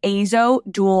 try Azo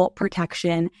Dual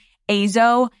Protection.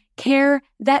 Azo, care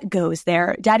that goes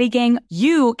there. Daddy Gang,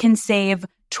 you can save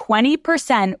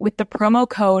 20% with the promo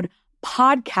code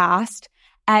podcast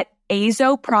at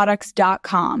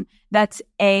azoproducts.com. That's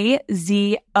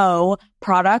AZO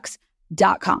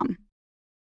products.com.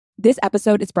 This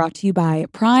episode is brought to you by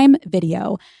Prime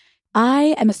Video.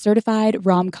 I am a certified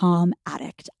rom-com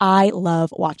addict. I love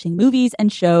watching movies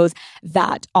and shows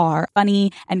that are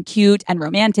funny and cute and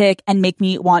romantic and make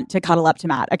me want to cuddle up to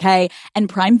Matt, okay? And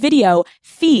Prime Video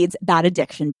feeds that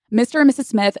addiction. Mr. and Mrs.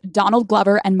 Smith, Donald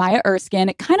Glover, and Maya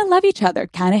Erskine kind of love each other,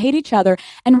 kind of hate each other,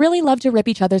 and really love to rip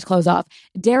each other's clothes off.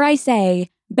 Dare I say,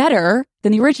 better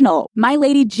than the original. My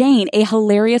Lady Jane, a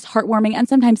hilarious, heartwarming, and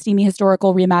sometimes steamy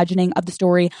historical reimagining of the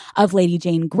story of Lady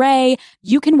Jane Grey.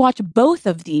 You can watch both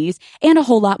of these and a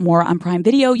whole lot more on Prime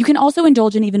Video. You can also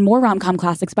indulge in even more rom-com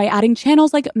classics by adding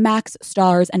channels like Max,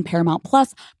 Stars, and Paramount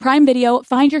Plus. Prime Video,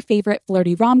 find your favorite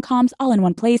flirty rom-coms all in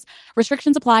one place.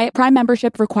 Restrictions apply. Prime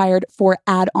membership required for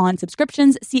add-on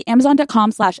subscriptions. See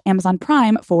Amazon.com/Amazon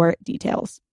Prime for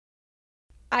details.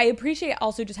 I appreciate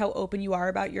also just how open you are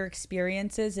about your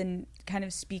experiences and kind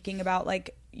of speaking about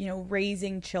like, you know,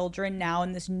 raising children now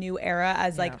in this new era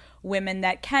as like women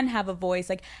that can have a voice.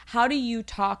 Like, how do you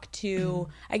talk to,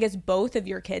 I guess, both of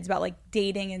your kids about like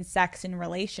dating and sex and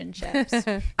relationships?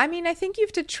 I mean, I think you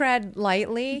have to tread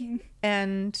lightly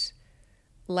and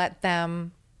let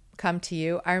them come to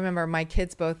you. I remember my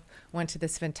kids both went to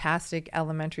this fantastic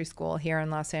elementary school here in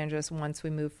Los Angeles once we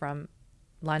moved from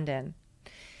London.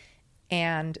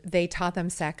 And they taught them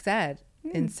sex ed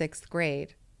in 6th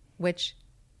grade, which,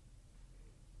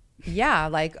 yeah,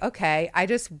 like, okay.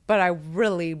 But I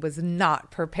really was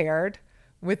not prepared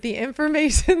with the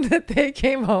information that they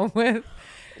came home with.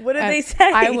 What did they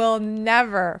say? I will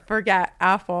never forget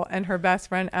Apple and her best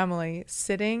friend Emily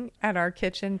sitting at our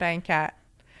kitchen banquet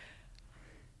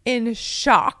in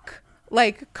shock,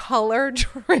 like color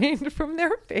drained from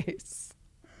their face.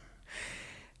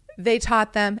 They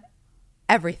taught them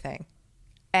everything.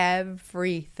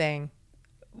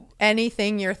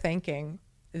 Anything you're thinking,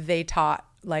 they taught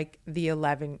like the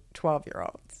 11,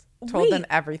 12-year-olds. Told them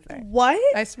everything. What?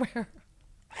 I swear.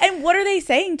 And what are they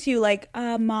saying to you? Like,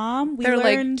 Mom, They're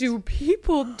learned... like, do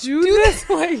people do this?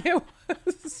 Like, it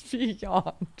was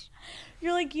beyond.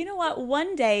 You're like, you know what?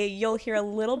 One day you'll hear a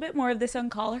little bit more of this on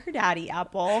Call Her Daddy,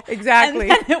 Apple. Exactly.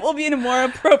 And then it will be in a more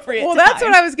appropriate time. That's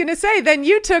what I was going to say. Then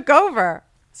you took over.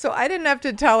 So I didn't have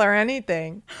to tell her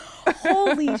anything.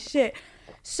 Holy shit.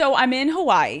 So I'm in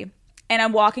Hawaii and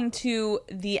I'm walking to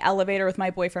the elevator with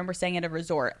my boyfriend. We're staying at a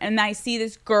resort. And I see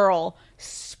this girl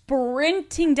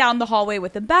sprinting down the hallway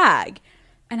with a bag.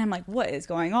 And I'm like, what is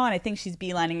going on? I think she's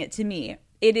beelining it to me.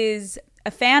 It is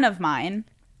a fan of mine.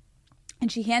 And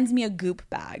she hands me a Goop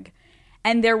bag.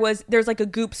 And there's like a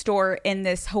Goop store in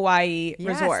this Hawaii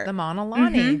resort. Yes, the Mauna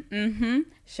Lani.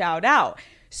 Shout out.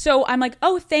 So I'm like,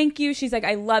 oh, thank you. She's like,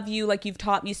 I love you. Like, you've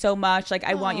taught me so much. Like,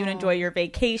 I want you to enjoy your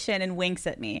vacation, and winks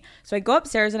at me. So I go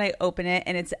upstairs and I open it,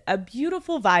 and it's a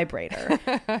beautiful vibrator.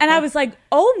 And I was like,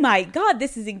 oh my God,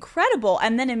 this is incredible.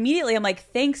 And then immediately I'm like,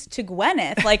 thanks to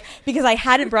Gwyneth, like, because I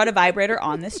hadn't brought a vibrator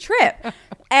on this trip.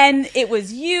 And it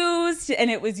was used, and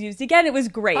it was used again. It was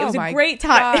great. It was a great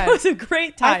time. God. It was a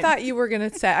great time.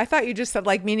 I thought you just said,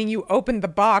 like, meaning you opened the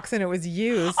box and it was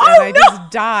used, and I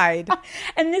just died.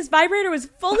 And this vibrator was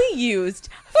fully used.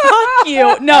 Fuck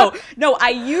you. No, I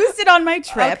used it on my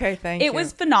trip. Okay, thank you. It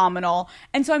was phenomenal.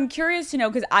 And so I'm curious to know,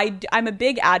 because I'm a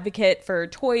big advocate for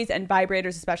toys and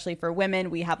vibrators, especially for women.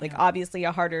 We have, like, obviously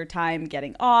a harder time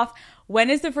getting off. When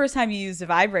is the first time you used a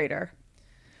vibrator?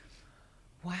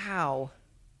 Wow.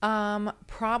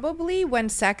 Probably when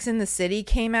Sex and the City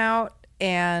came out,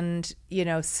 and, you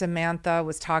know, Samantha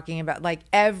was talking about, like,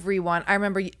 everyone. I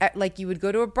remember, like, you would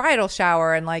go to a bridal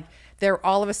shower and, like,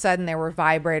 all of a sudden there were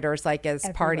vibrators, like, as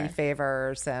everywhere. Party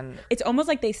favors. And it's almost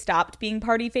like they stopped being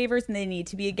party favors and they need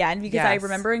to be again, because I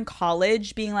remember in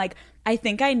college being like, I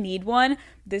think I need one.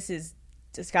 This is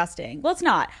disgusting. Well, it's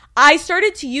not. I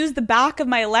started to use the back of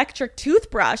my electric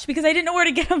toothbrush because I didn't know where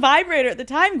to get a vibrator at the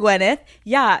time, Gwyneth.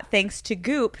 Yeah, thanks to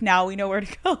Goop, now we know where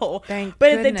to go. Thank but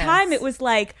goodness. At the time, it was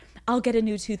like, I'll get a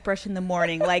new toothbrush in the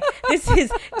morning. Like, this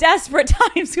is desperate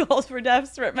times calls for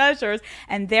desperate measures.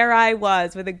 And there I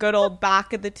was with a good old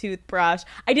back of the toothbrush.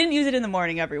 I didn't use it in the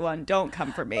morning, everyone. Don't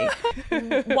come for me.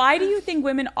 Why do you think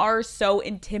women are so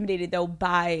intimidated, though,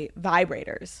 by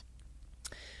vibrators?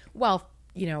 Well,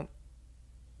 you know,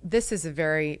 this is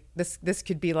this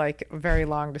could be like a very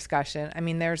long discussion. I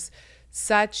mean, there's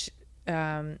such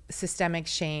systemic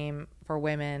shame for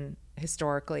women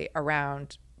historically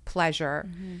around pleasure.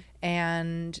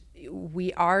 And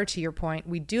we are, to your point,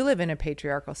 we do live in a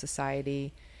patriarchal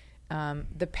society.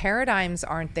 The paradigms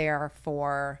aren't there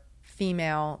for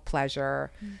female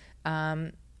pleasure.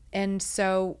 And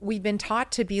so we've been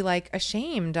taught to be, like,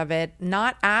 ashamed of it,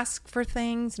 not ask for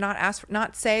things,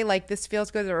 not say, like, this feels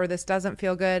good or this doesn't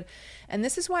feel good. And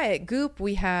this is why at Goop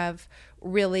we have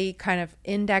really kind of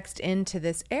indexed into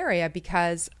this area,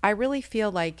 because I really feel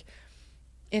like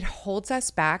it holds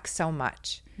us back so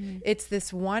much. It's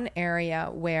this one area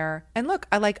where, and look,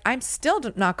 I'm still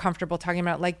not comfortable talking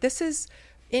about it. Like, this is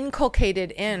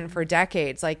inculcated in for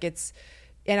decades. Like, it's,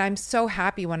 and I'm so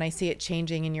happy when I see it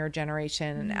changing in your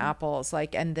generation and Apple's,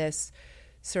 like, and this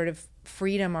sort of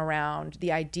freedom around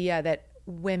the idea that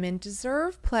women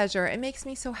deserve pleasure. It makes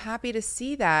me so happy to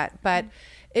see that, but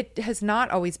it has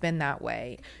not always been that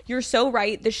way. You're so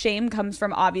right. The shame comes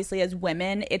from, obviously, as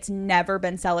women, it's never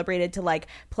been celebrated to like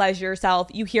pleasure yourself.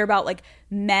 You hear about like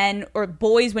men or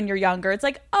boys when you're younger. It's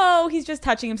like, oh, he's just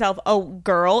touching himself. Oh,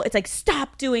 girl. It's like,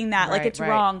 stop doing that. Like, it's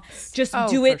wrong. Just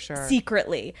do it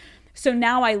secretly. So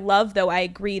now I love, though, I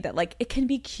agree that like it can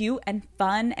be cute and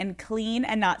fun and clean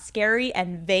and not scary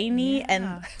and veiny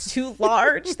and too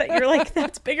large that you're like,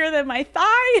 that's bigger than my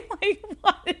thigh. Like,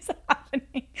 what is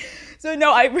happening? So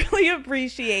no, I really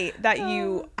appreciate that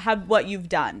you have what you've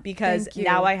done, because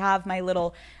now I have my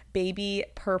little baby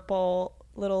purple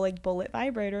little like bullet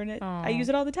vibrator, and I use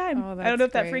it all the time. I don't know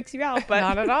if that freaks you out, but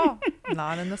not at all.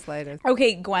 Not in the slightest.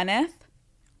 Okay, Gwyneth,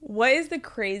 what is the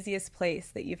craziest place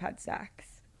that you've had sex?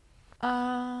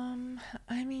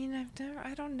 I mean,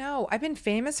 I don't know. I've been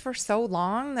famous for so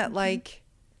long that like,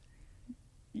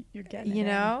 you're getting, you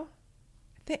know,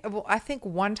 I think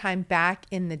one time back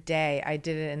in the day, I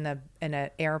did it in an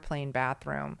airplane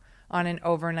bathroom on an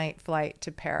overnight flight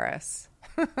to Paris.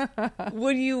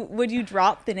 Would you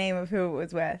drop the name of who it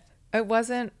was with? It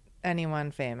wasn't anyone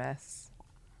famous.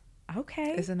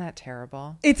 Okay. Isn't that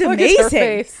terrible? It's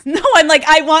amazing. No, I'm like,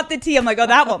 I want the tea. I'm like, oh,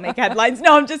 that won't make headlines.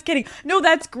 No, I'm just kidding. No,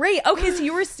 that's great. Okay,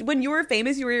 so when you were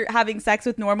famous, you were having sex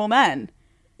with normal men.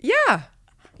 Yeah.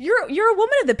 You're a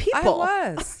woman of the people.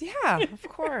 I was. Yeah, of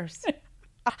course.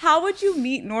 How would you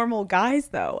meet normal guys,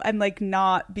 though, and like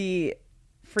not be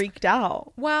freaked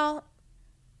out? Well,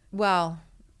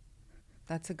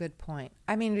 that's a good point.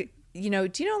 I mean, you know,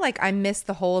 do you know, like, I missed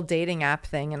the whole dating app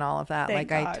thing and all of that. Thank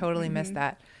God. I totally missed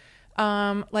that.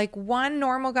 Like, one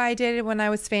normal guy I dated when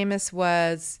I was famous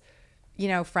was, you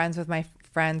know, friends with my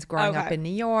friends growing up in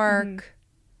New York,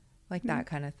 like that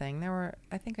kind of thing.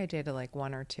 I think I dated like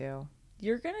one or two.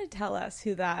 You're going to tell us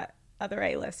who that other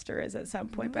A-lister is at some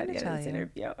point by the end of this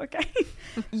interview. Okay.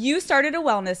 You started a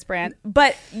wellness brand,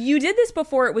 but you did this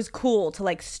before it was cool to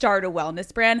like start a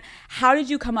wellness brand. How did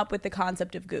you come up with the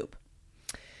concept of Goop?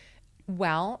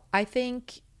 Well, I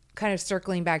think, kind of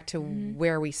circling back to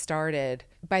where we started,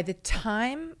 by the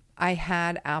time I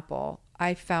had Apple,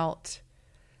 I felt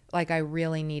like I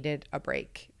really needed a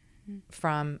break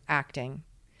from acting.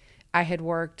 I had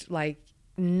worked like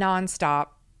nonstop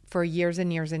for years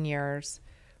and years and years,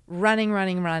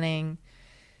 running.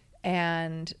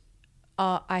 And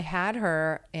I had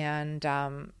her, and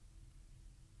I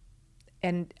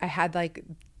had like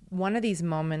one of these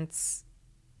moments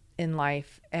in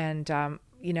life, and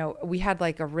you know, we had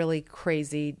like a really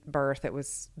crazy birth. It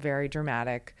was very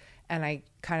dramatic, and I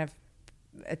kind of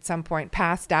at some point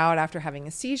passed out after having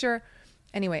a seizure.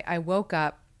 Anyway, I woke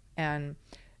up and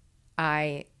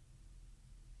I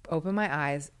opened my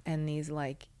eyes, and these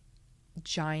like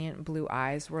giant blue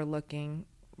eyes were looking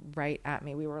right at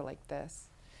me. We were like this,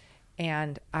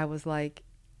 and I was like,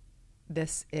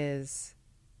 this is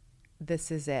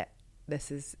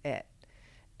it.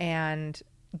 And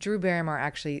Drew Barrymore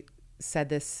actually said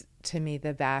this to me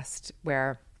the best,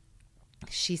 where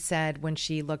she said when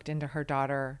she looked into her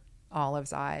daughter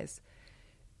Olive's eyes,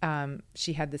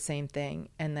 she had the same thing.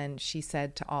 And then she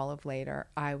said to Olive later,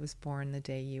 I was born the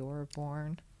day you were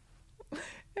born. It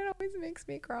always makes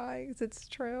me cry because it's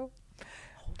true.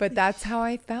 But that's how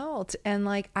I felt. And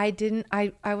like, I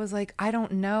was like, I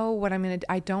don't know what I'm going to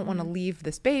do. I don't want to leave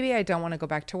this baby. I don't want to go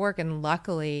back to work. And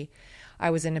luckily I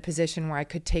was in a position where I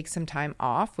could take some time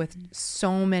off, with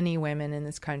so many women in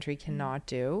this country cannot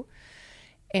do.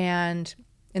 And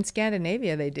in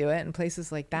Scandinavia, they do it in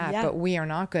places like that, but we are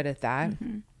not good at that.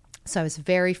 So I was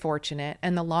very fortunate.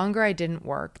 And the longer I didn't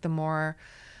work, the more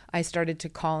I started to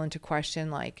call into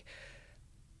question, like,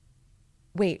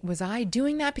 wait, was I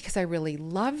doing that because I really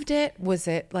loved it? Was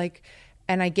it like,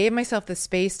 and I gave myself the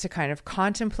space to kind of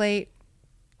contemplate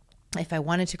if I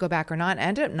wanted to go back or not. I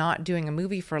ended up not doing a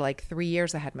movie for like 3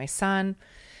 years. I had my son.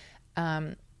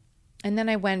 And then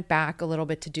I went back a little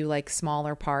bit to do like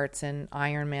smaller parts in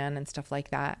Iron Man and stuff like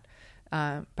that.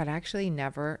 But actually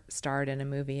never starred in a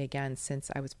movie again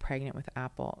since I was pregnant with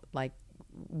Apple. Like,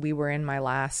 we were in my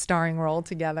last starring role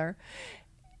together.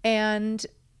 And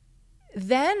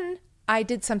then I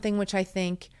did something which I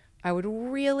think I would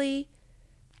really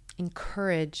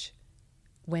encourage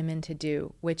women to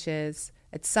do, which is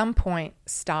at some point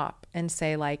stop and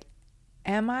say, like,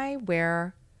 am I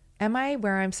where Am I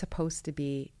where I'm supposed to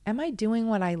be? Am I doing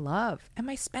what I love? Am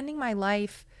I spending my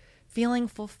life feeling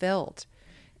fulfilled?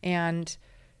 And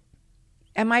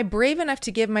am I brave enough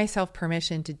to give myself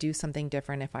permission to do something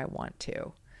different if I want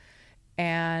to?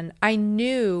 And I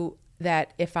knew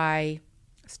that if I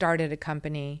started a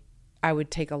company, I would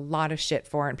take a lot of shit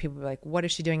for it. And people would be like, what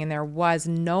is she doing? And there was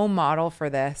no model for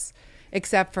this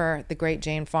except for the great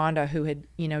Jane Fonda, who had,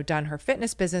 done her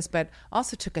fitness business, but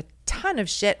also took a ton of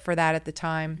shit for that at the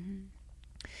time.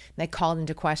 Mm-hmm. They called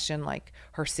into question like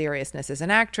her seriousness as an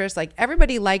actress. Like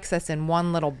everybody likes us in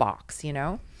one little box,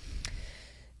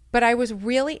 But I was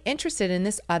really interested in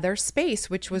this other space,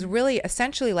 which was really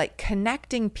essentially like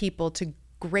connecting people to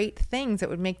great things that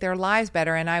would make their lives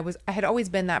better. And I had always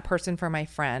been that person for my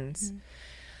friends. Mm-hmm.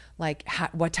 Like,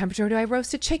 what temperature do I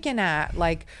roast a chicken at?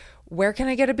 Like, where can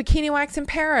I get a bikini wax in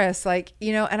Paris? Like,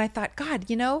 and I thought, God,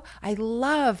 I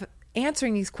love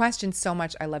answering these questions so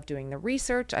much. I love doing the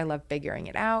research. I love figuring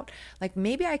it out. Like,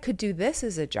 maybe I could do this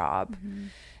as a job. Mm-hmm.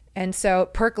 And so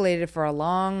it percolated for a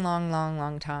long, long, long,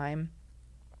 long time.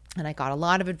 And I got a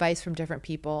lot of advice from different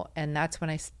people. And that's when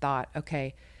I thought,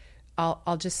 okay,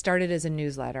 I'll just start it as a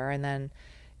newsletter and then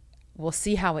we'll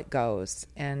see how it goes.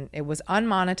 And it was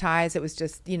unmonetized. It was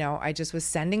just, I just was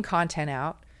sending content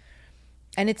out.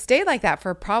 And it stayed like that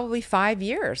for probably 5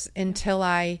 years until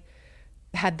I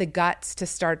had the guts to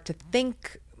start to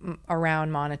think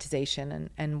around monetization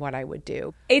and what I would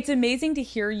do. It's amazing to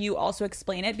hear you also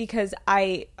explain it because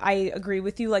I agree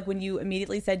with you. Like when you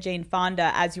immediately said Jane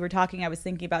Fonda, as you were talking, I was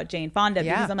thinking about Jane Fonda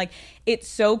because I'm like, it's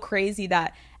so crazy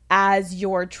that as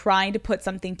you're trying to put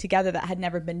something together that had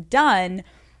never been done,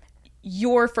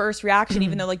 your first reaction,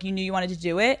 even though like you knew you wanted to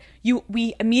do it,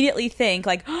 we immediately think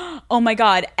like, oh my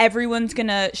God, everyone's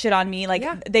gonna shit on me.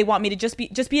 Like they want me to just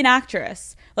be an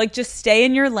actress. Like just stay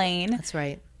in your lane. That's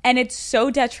right. And it's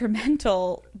so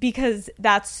detrimental because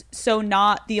that's so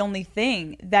not the only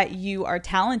thing that you are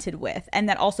talented with and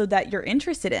that also that you're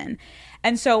interested in.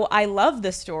 And so I love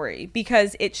this story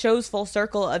because it shows full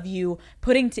circle of you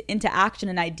putting into action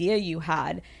an idea you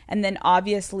had and then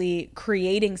obviously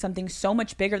creating something so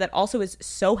much bigger that also is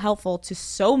so helpful to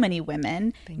so many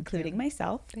women, including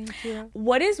myself. Thank you.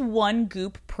 What is one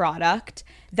Goop product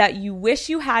that you wish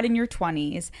you had in your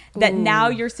 20s that now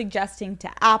you're suggesting to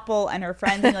Apple and her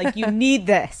friends and like, you need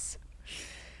this?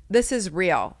 This is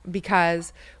real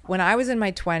because when I was in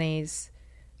my 20s,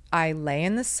 I lay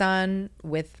in the sun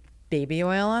with baby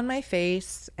oil on my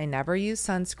face. I never use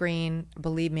sunscreen.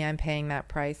 Believe me, I'm paying that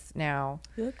price now.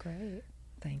 You look great.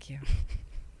 Thank you.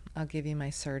 I'll give you my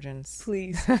surgeons.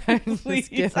 Please. Please.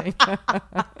 Just kidding.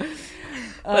 But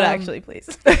actually,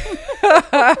 please.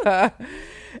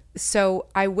 So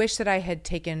I wish that I had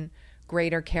taken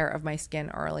greater care of my skin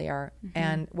earlier. Mm-hmm.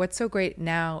 And what's so great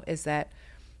now is that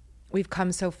we've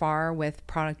come so far with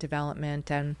product development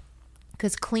and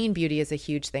because clean beauty is a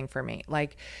huge thing for me.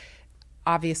 Like,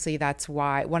 obviously, that's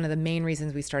why one of the main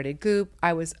reasons we started Goop.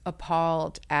 I was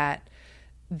appalled at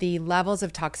the levels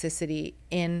of toxicity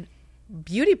in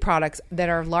beauty products that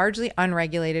are largely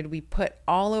unregulated. We put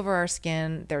all over our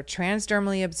skin. They're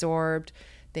transdermally absorbed.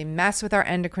 They mess with our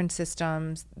endocrine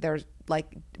systems. There's like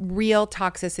real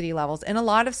toxicity levels in a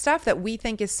lot of stuff that we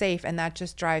think is safe. And that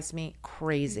just drives me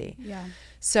crazy. Yeah.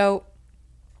 So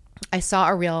I saw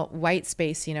a real white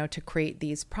space, to create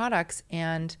these products.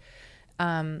 And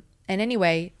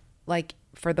anyway, like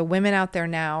for the women out there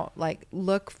now, like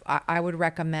look, I would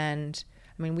recommend,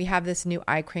 we have this new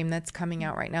eye cream that's coming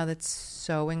out right now that's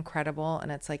so incredible.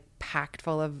 And it's like packed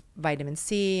full of vitamin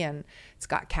C and it's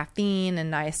got caffeine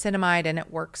and niacinamide and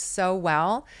it works so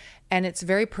well. And it's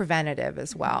very preventative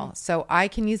as well. Mm-hmm. So I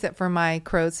can use it for my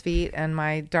crow's feet and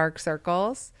my dark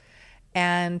circles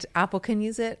and Apple can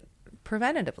use it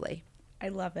preventatively. I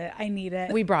love it. I need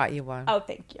it. We brought you one. Oh,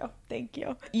 thank you. Thank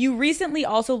you. You recently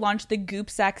also launched the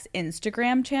Goop Sex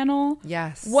Instagram channel.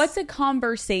 Yes. What's a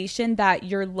conversation that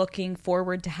you're looking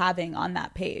forward to having on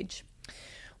that page?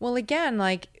 Well, again,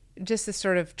 like just to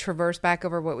sort of traverse back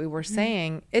over what we were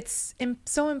saying, it's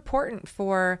so important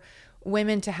for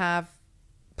women to have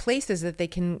places that they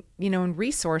can, and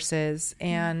resources.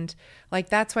 And like,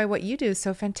 that's why what you do is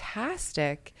so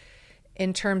fantastic.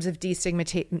 In terms of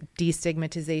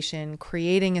destigmatization,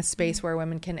 creating a space where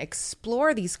women can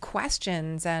explore these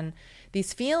questions and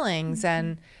these feelings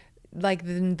and like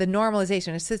the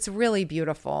normalization. It's really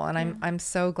beautiful. And I'm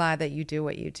so glad that you do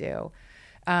what you do.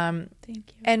 Thank you.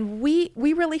 And we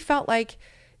really felt like,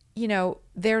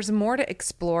 there's more to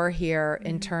explore here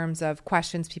in terms of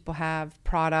questions people have,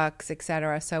 products,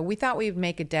 etc. So we thought we'd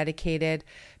make a dedicated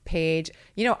page.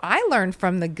 I learned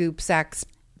from the Goop Sex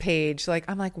page. Like,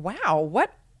 I'm like, wow,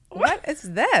 what What is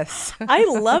this? I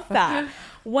love that.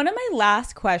 One of my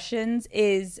last questions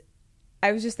is,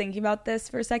 I was just thinking about this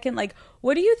for a second. Like,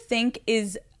 what do you think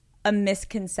is a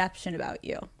misconception about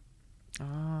you?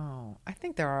 Oh, I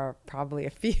think there are probably a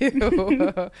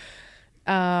few.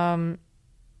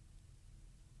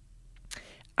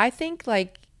 I think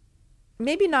like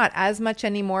maybe not as much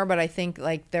anymore, but I think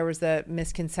like there was a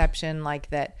misconception like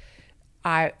that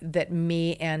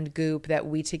me and Goop, that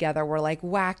we together were like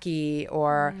wacky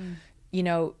or, you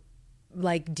know,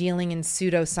 like dealing in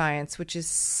pseudoscience, which is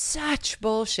such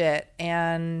bullshit.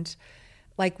 And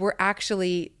like, we're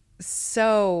actually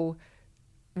so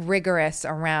rigorous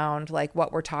around like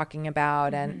what we're talking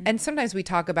about. And sometimes we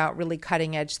talk about really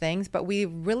cutting edge things, but we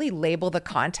really label the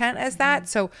content as that.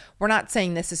 So we're not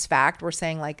saying this is fact. We're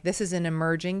saying like, this is an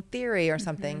emerging theory or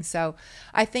something. So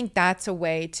I think that's a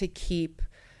way to keep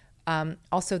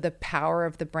also the power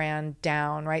of the brand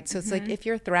down, right? So it's like if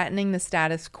you're threatening the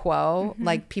status quo,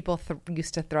 like people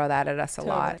used to throw that at us a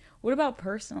lot. What about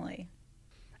personally?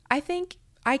 I think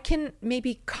I can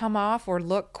maybe come off or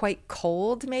look quite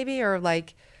cold maybe, or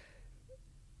like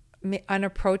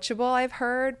unapproachable, I've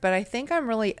heard, but I think I'm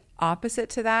really opposite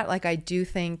to that. Like I do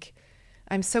think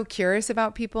I'm so curious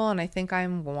about people and I think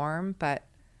I'm warm, but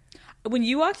when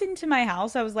you walked into my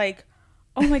house, I was like,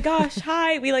 oh my gosh,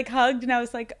 hi. We like hugged and I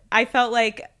was like, I felt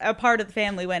like a part of the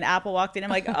family when Apple walked in. I'm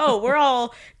like, oh, we're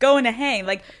all going to hang.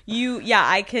 Like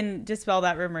I can dispel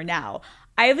that rumor now.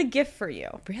 I have a gift for you.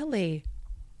 Really?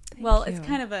 Well, it's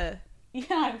kind of a,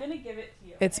 I'm going to give it to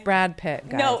you. It's Brad Pitt,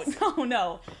 guys.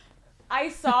 No. I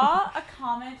saw a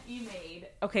comment you made.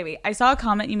 Okay, wait. I saw a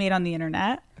comment you made on the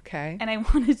internet. Okay. And I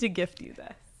wanted to gift you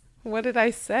this. What did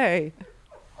I say?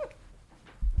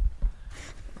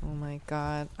 Oh my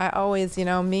God. I always,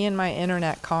 me and my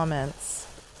internet comments.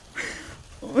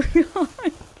 Oh my God.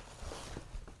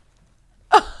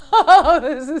 Oh,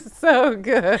 this is so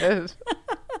good.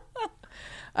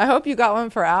 I hope you got one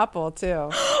for Apple too.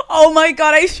 Oh my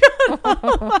God, I should.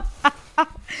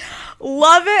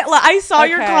 Love it. I saw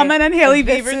your comment on Hailey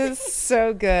Bieber. This is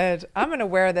so good. I'm going to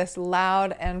wear this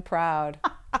loud and proud.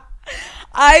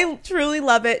 I truly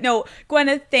love it. No,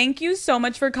 Gwyneth, thank you so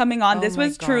much for coming on. This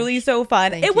was truly so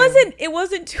fun. Thank you. It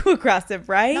wasn't too aggressive,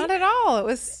 right? Not at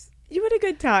all. You had a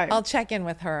good time. I'll check in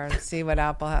with her and see what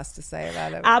Apple has to say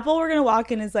about it. Apple, we're going to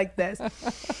walk in is like this.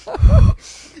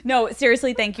 No,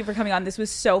 seriously, thank you for coming on. This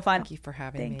was so fun. Thank you for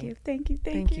having me. Thank you.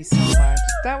 Thank you so much.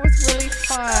 That was really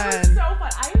fun. That was so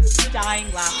fun. I was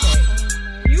dying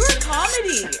laughing. You were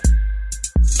comedy.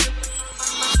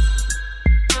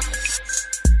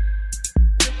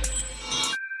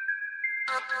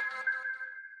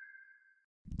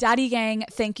 Daddy Gang,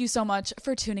 thank you so much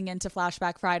for tuning in to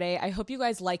Flashback Friday. I hope you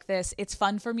guys like this. It's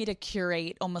fun for me to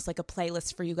curate almost like a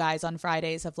playlist for you guys on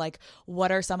Fridays of like,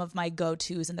 what are some of my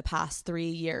go-tos in the past 3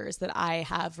 years that I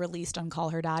have released on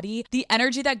Call Her Daddy. The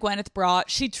energy that Gwyneth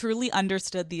brought, she truly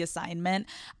understood the assignment.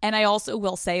 And I also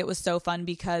will say it was so fun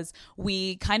because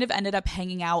we kind of ended up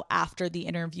hanging out after the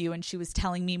interview and she was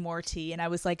telling me more tea. And I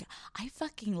was like, I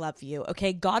fucking love you.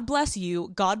 Okay. God bless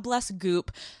you. God bless Goop.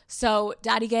 So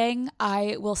Daddy Gang,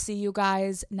 I will see you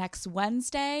guys next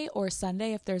Wednesday or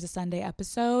Sunday if there's a Sunday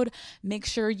episode. Make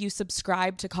sure you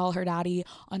subscribe to Call Her Daddy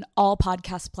on all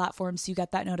podcast platforms so you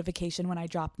get that notification when I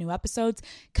drop new episodes,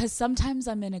 because sometimes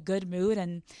I'm in a good mood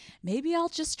and maybe I'll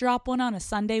just drop one on a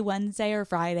Sunday, Wednesday, or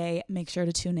Friday. Make sure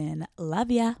to tune in. Love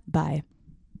ya. Bye.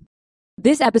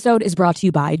 This episode is brought to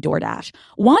you by DoorDash.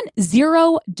 Want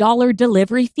 $0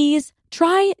 delivery fees?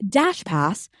 Try Dash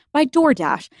Pass by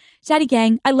DoorDash. Daddy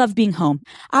Gang, I love being home.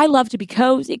 I love to be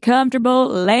cozy, comfortable,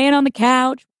 laying on the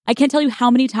couch. I can't tell you how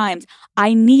many times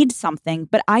I need something,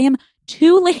 but I am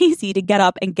too lazy to get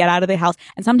up and get out of the house.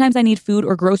 And sometimes I need food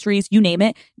or groceries, you name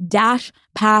it. Dash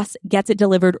Pass gets it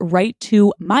delivered right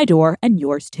to my door and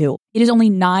yours too. It is only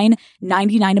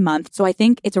 $9.99 a month, so I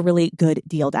think it's a really good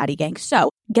deal, Daddy Gang. So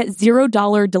get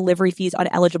 $0 delivery fees on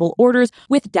eligible orders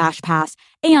with Dash Pass,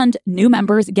 and new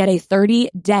members get a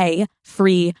 30-day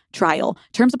free trial.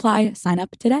 Terms apply. Sign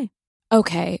up today.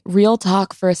 Okay, real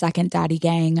talk for a second, Daddy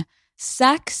Gang.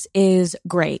 Sex is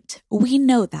great. We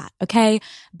know that, okay?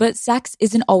 But sex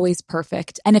isn't always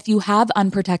perfect. And if you have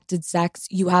unprotected sex,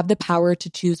 you have the power to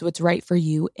choose what's right for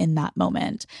you in that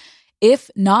moment. If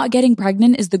not getting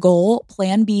pregnant is the goal,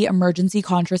 Plan B emergency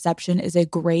contraception is a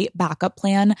great backup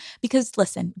plan because,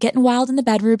 listen, getting wild in the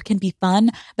bedroom can be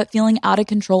fun, but feeling out of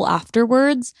control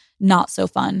afterwards, not so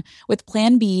fun. With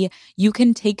Plan B, you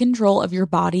can take control of your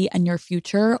body and your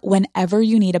future whenever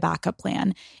you need a backup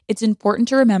plan. It's important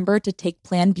to remember to take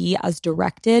Plan B as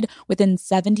directed within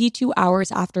 72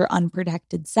 hours after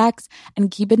unprotected sex,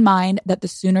 and keep in mind that the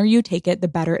sooner you take it, the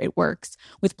better it works.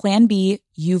 With Plan B,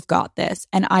 you've got this,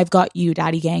 and I've got you,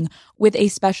 Daddy Gang. With a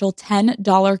special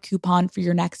 $10 coupon for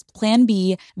your next Plan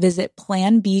B, visit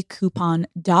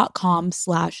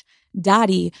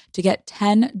planbcoupon.com/daddy to get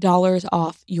 $10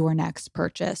 off your next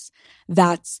purchase.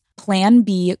 That's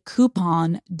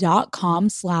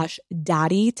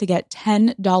planbcoupon.com/daddy to get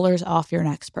 $10 off your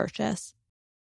next purchase.